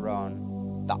with is your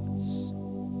own thoughts?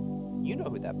 You know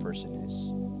who that person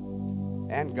is.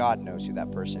 And God knows who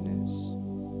that person is.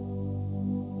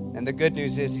 And the good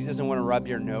news is he doesn't want to rub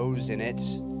your nose in it.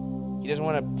 He doesn't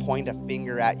want to point a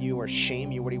finger at you or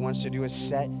shame you. What he wants to do is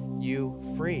set you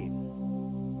free.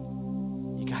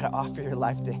 You got to offer your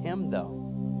life to him,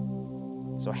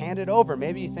 though. So hand it over.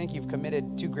 Maybe you think you've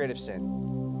committed too great of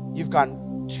sin. You've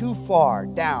gone too far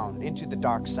down into the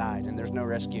dark side and there's no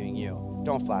rescuing you.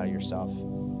 Don't flatter yourself.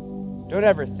 Don't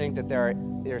ever think that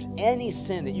there's any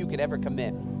sin that you could ever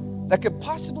commit that could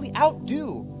possibly outweigh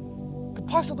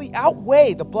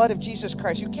the blood of Jesus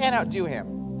Christ. You can't outdo him.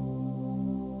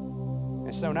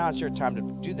 And so now it's your time to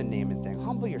do the Naaman thing.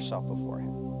 Humble yourself before him.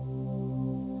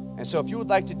 And so if you would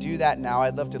like to do that now,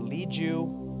 I'd love to lead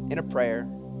you in a prayer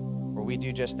where we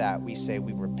do just that. We say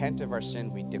we repent of our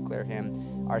sin. We declare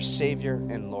him our Savior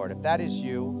and Lord. If that is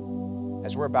you,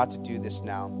 as we're about to do this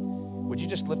now, would you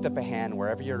just lift up a hand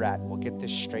wherever you're at? We'll get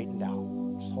this straightened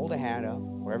out. Just hold a hand up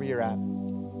wherever you're at.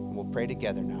 And we'll pray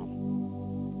together now.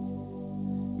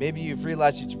 Maybe you've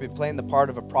realized that you've been playing the part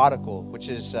of a prodigal, which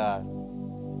is,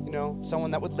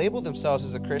 someone that would label themselves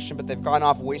as a Christian, but they've gone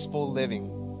off wasteful living.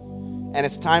 And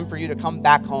it's time for you to come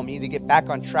back home. You need to get back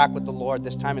on track with the Lord.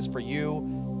 This time is for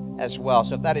you as well.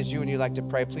 So if that is you and you'd like to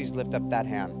pray, please lift up that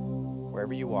hand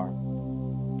wherever you are.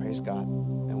 Praise God.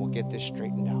 And we'll get this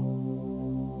straightened out.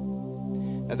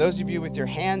 Now, those of you with your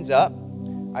hands up,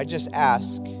 I just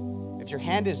ask, if your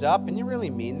hand is up and you really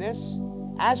mean this,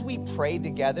 as we pray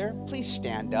together, please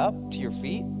stand up to your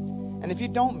feet. And if you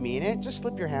don't mean it, just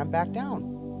slip your hand back down.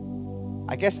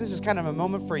 I guess this is kind of a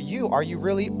moment for you. Are you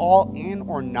really all in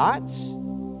or not?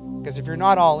 Because if you're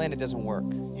not all in, it doesn't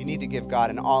work. You need to give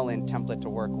God an all-in template to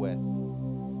work with.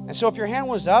 And so if your hand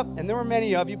was up, and there were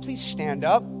many of you, please stand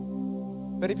up.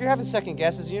 But if you're having second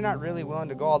guesses and you're not really willing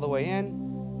to go all the way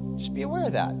in, just be aware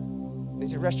of that. And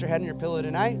as you rest your head on your pillow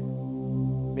tonight,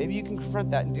 maybe you can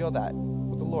confront that and deal that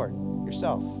with the Lord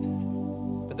yourself.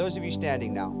 But those of you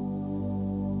standing now,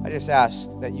 I just ask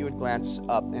that you would glance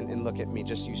up and look at me,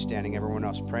 just you standing, everyone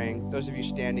else praying. Those of you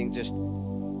standing,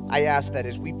 I ask that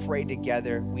as we pray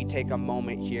together, we take a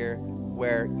moment here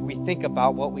where we think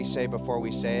about what we say before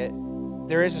we say it.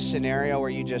 There is a scenario where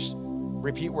you just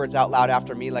repeat words out loud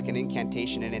after me like an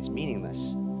incantation and it's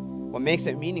meaningless. What makes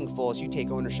it meaningful is you take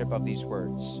ownership of these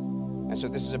words. And so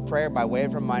this is a prayer by way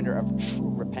of reminder of true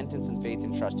repentance and faith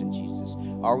and trust in Jesus.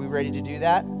 Are we ready to do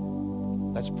that?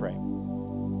 Let's pray.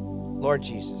 Lord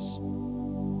Jesus,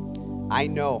 I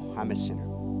know I'm a sinner,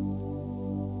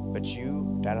 but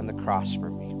you died on the cross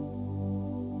for me.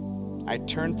 I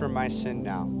turn from my sin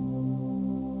now,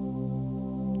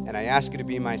 and I ask you to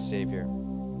be my Savior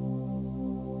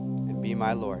and be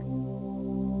my Lord.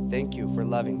 Thank you for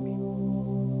loving me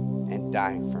and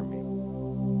dying for me,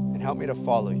 and help me to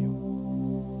follow you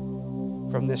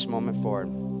from this moment forward.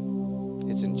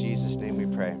 It's in Jesus' name we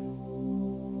pray.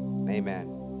 Amen.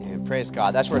 And praise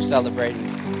God. That's what we're celebrating.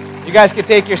 You guys can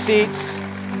take your seats.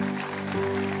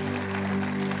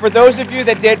 For those of you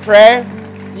that did pray,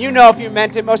 you know if you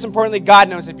meant it. Most importantly, God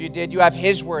knows if you did. You have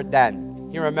his word then.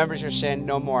 He remembers your sin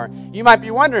no more. You might be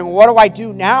wondering, well, what do I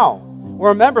do now? Well,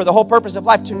 remember, the whole purpose of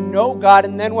life, to know God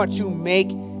and then what? To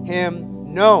make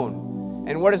him known.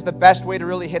 And what is the best way to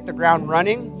really hit the ground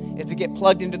running? Is to get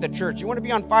plugged into the church. You want to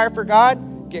be on fire for God?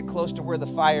 Get close to where the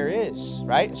fire is,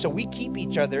 right? So we keep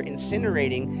each other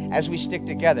incinerating as we stick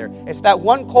together. It's that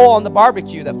one coal on the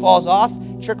barbecue that falls off,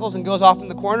 trickles and goes off in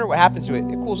the corner. What happens to it?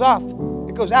 It cools off.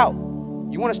 It goes out.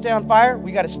 You want to stay on fire?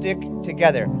 We got to stick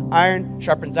together. Iron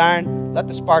sharpens iron. Let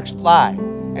the sparks fly.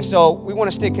 And so we want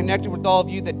to stay connected with all of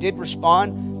you that did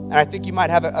respond. And I think you might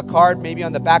have a card maybe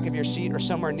on the back of your seat or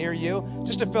somewhere near you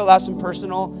just to fill out some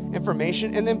personal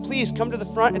information. And then please come to the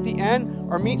front at the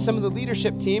end or meet some of the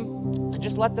leadership team and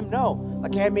just let them know,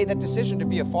 like, hey, I made that decision to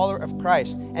be a follower of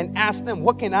Christ, and ask them,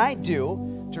 what can I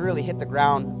do to really hit the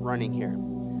ground running here?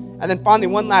 And then finally,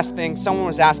 one last thing. Someone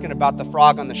was asking about the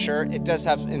frog on the shirt. It does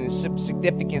have some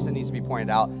significance that needs to be pointed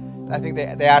out. I think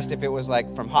they asked if it was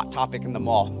like from Hot Topic in the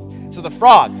mall. So the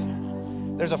frog,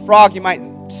 there's a frog you might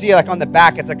see like on the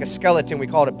back. It's like a skeleton. We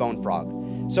call it a bone frog.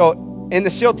 So in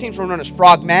the SEAL teams, we're known as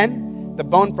frogmen. The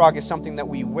bone frog is something that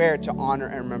we wear to honor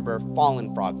and remember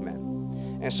fallen frogmen.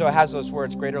 And so it has those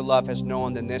words, greater love has no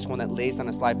one than this one that lays down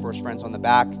his life for his friends on the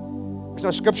back. There's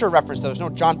no scripture reference, though. There's no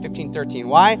John 15:13.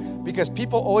 Why? Because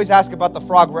people always ask about the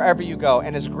frog wherever you go,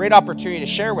 and it's a great opportunity to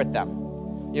share with them.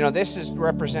 You know,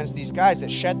 represents these guys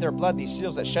that shed their blood, these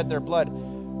seals that shed their blood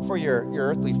for your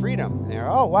earthly freedom. And they're,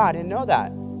 oh, wow, I didn't know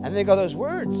that. And they go, those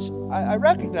words, I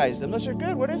recognize them. Those are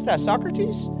good. What is that,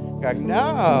 Socrates? You're like,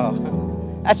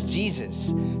 no, that's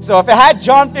Jesus. So if it had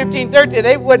John 15:13,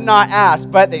 they would not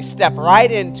ask, but they step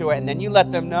right into it. And then you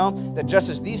let them know that just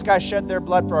as these guys shed their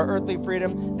blood for our earthly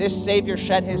freedom, this Savior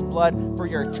shed his blood for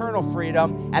your eternal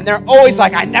freedom. And they're always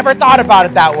like, I never thought about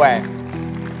it that way.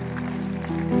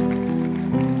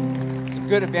 It's a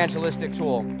good evangelistic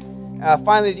tool.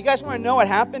 Finally, do you guys want to know what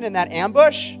happened in that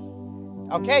ambush?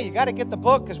 Okay, you got to get the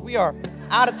book because we are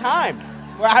out of time.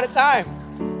 We're out of time.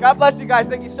 God bless you guys.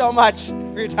 Thank you so much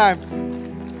for your time.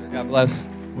 God bless.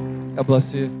 God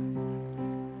bless you.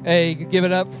 Hey, give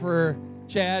it up for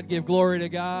Chad. Give glory to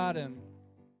God. And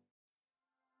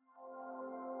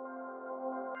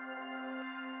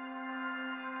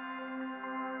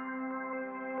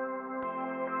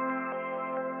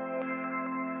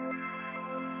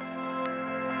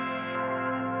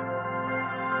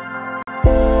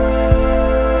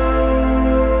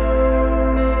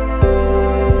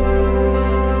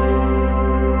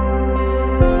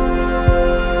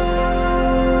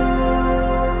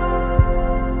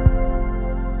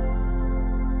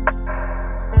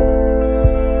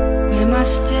my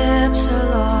steps are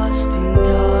lost in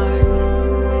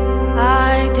darkness,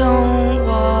 I don't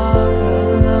walk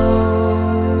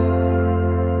alone.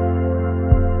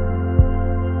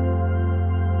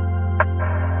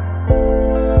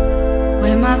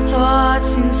 When my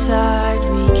thoughts inside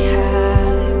wreak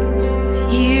havoc, I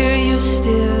hear your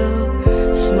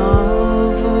still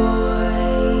small voice.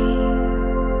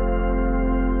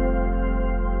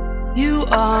 You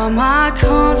are my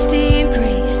constant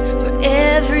grace for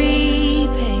every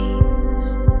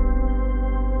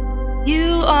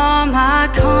you are my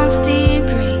constant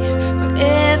grace for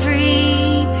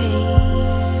every pain.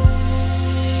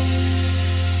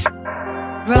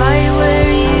 Right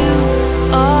where you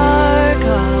are,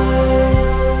 God.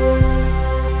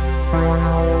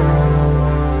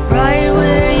 Right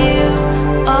where you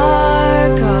are,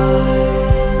 God,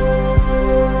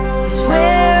 is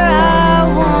where I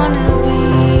wanna be.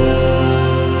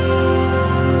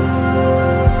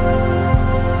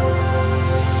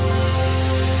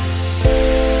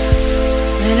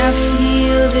 When I feel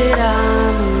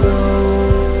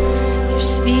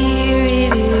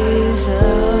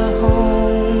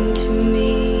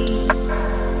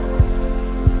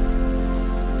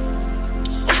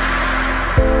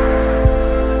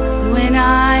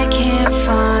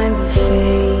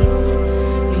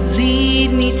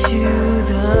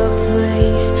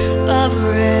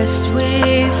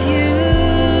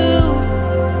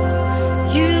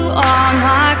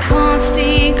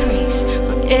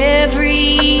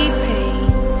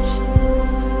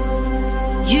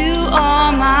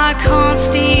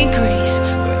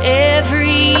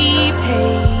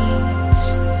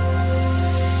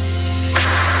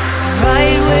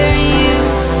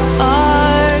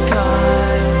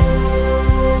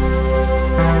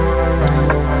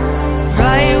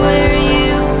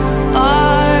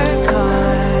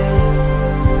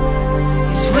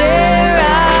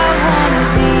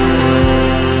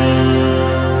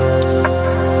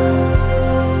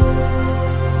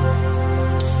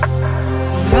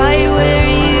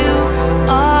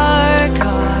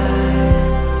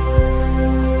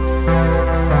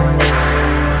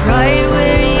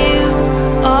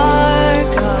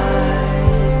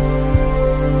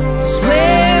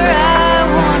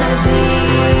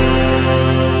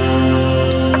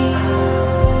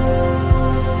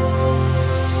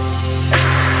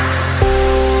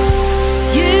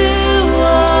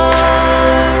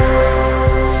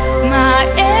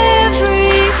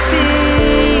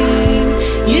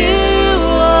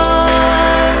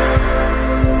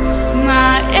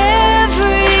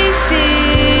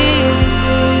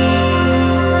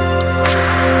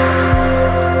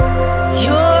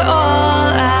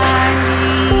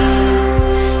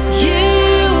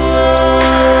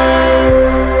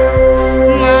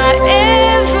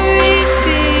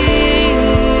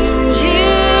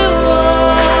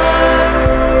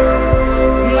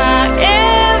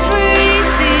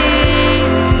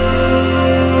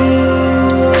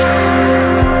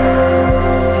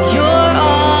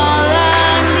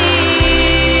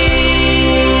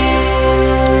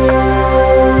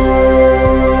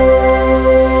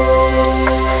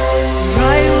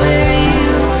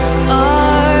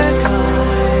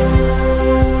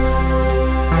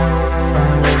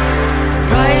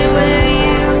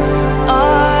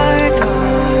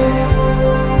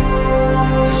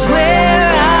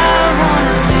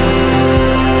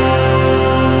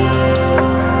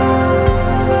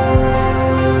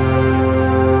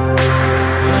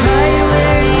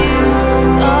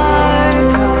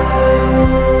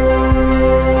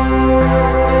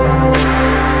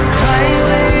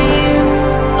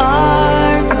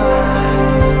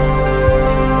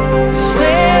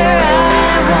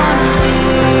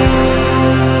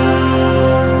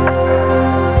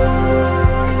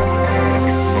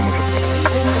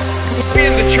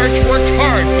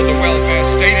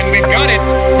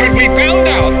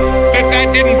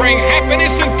didn't bring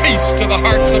happiness and peace to the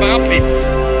hearts of our people.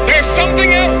 There's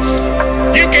something else.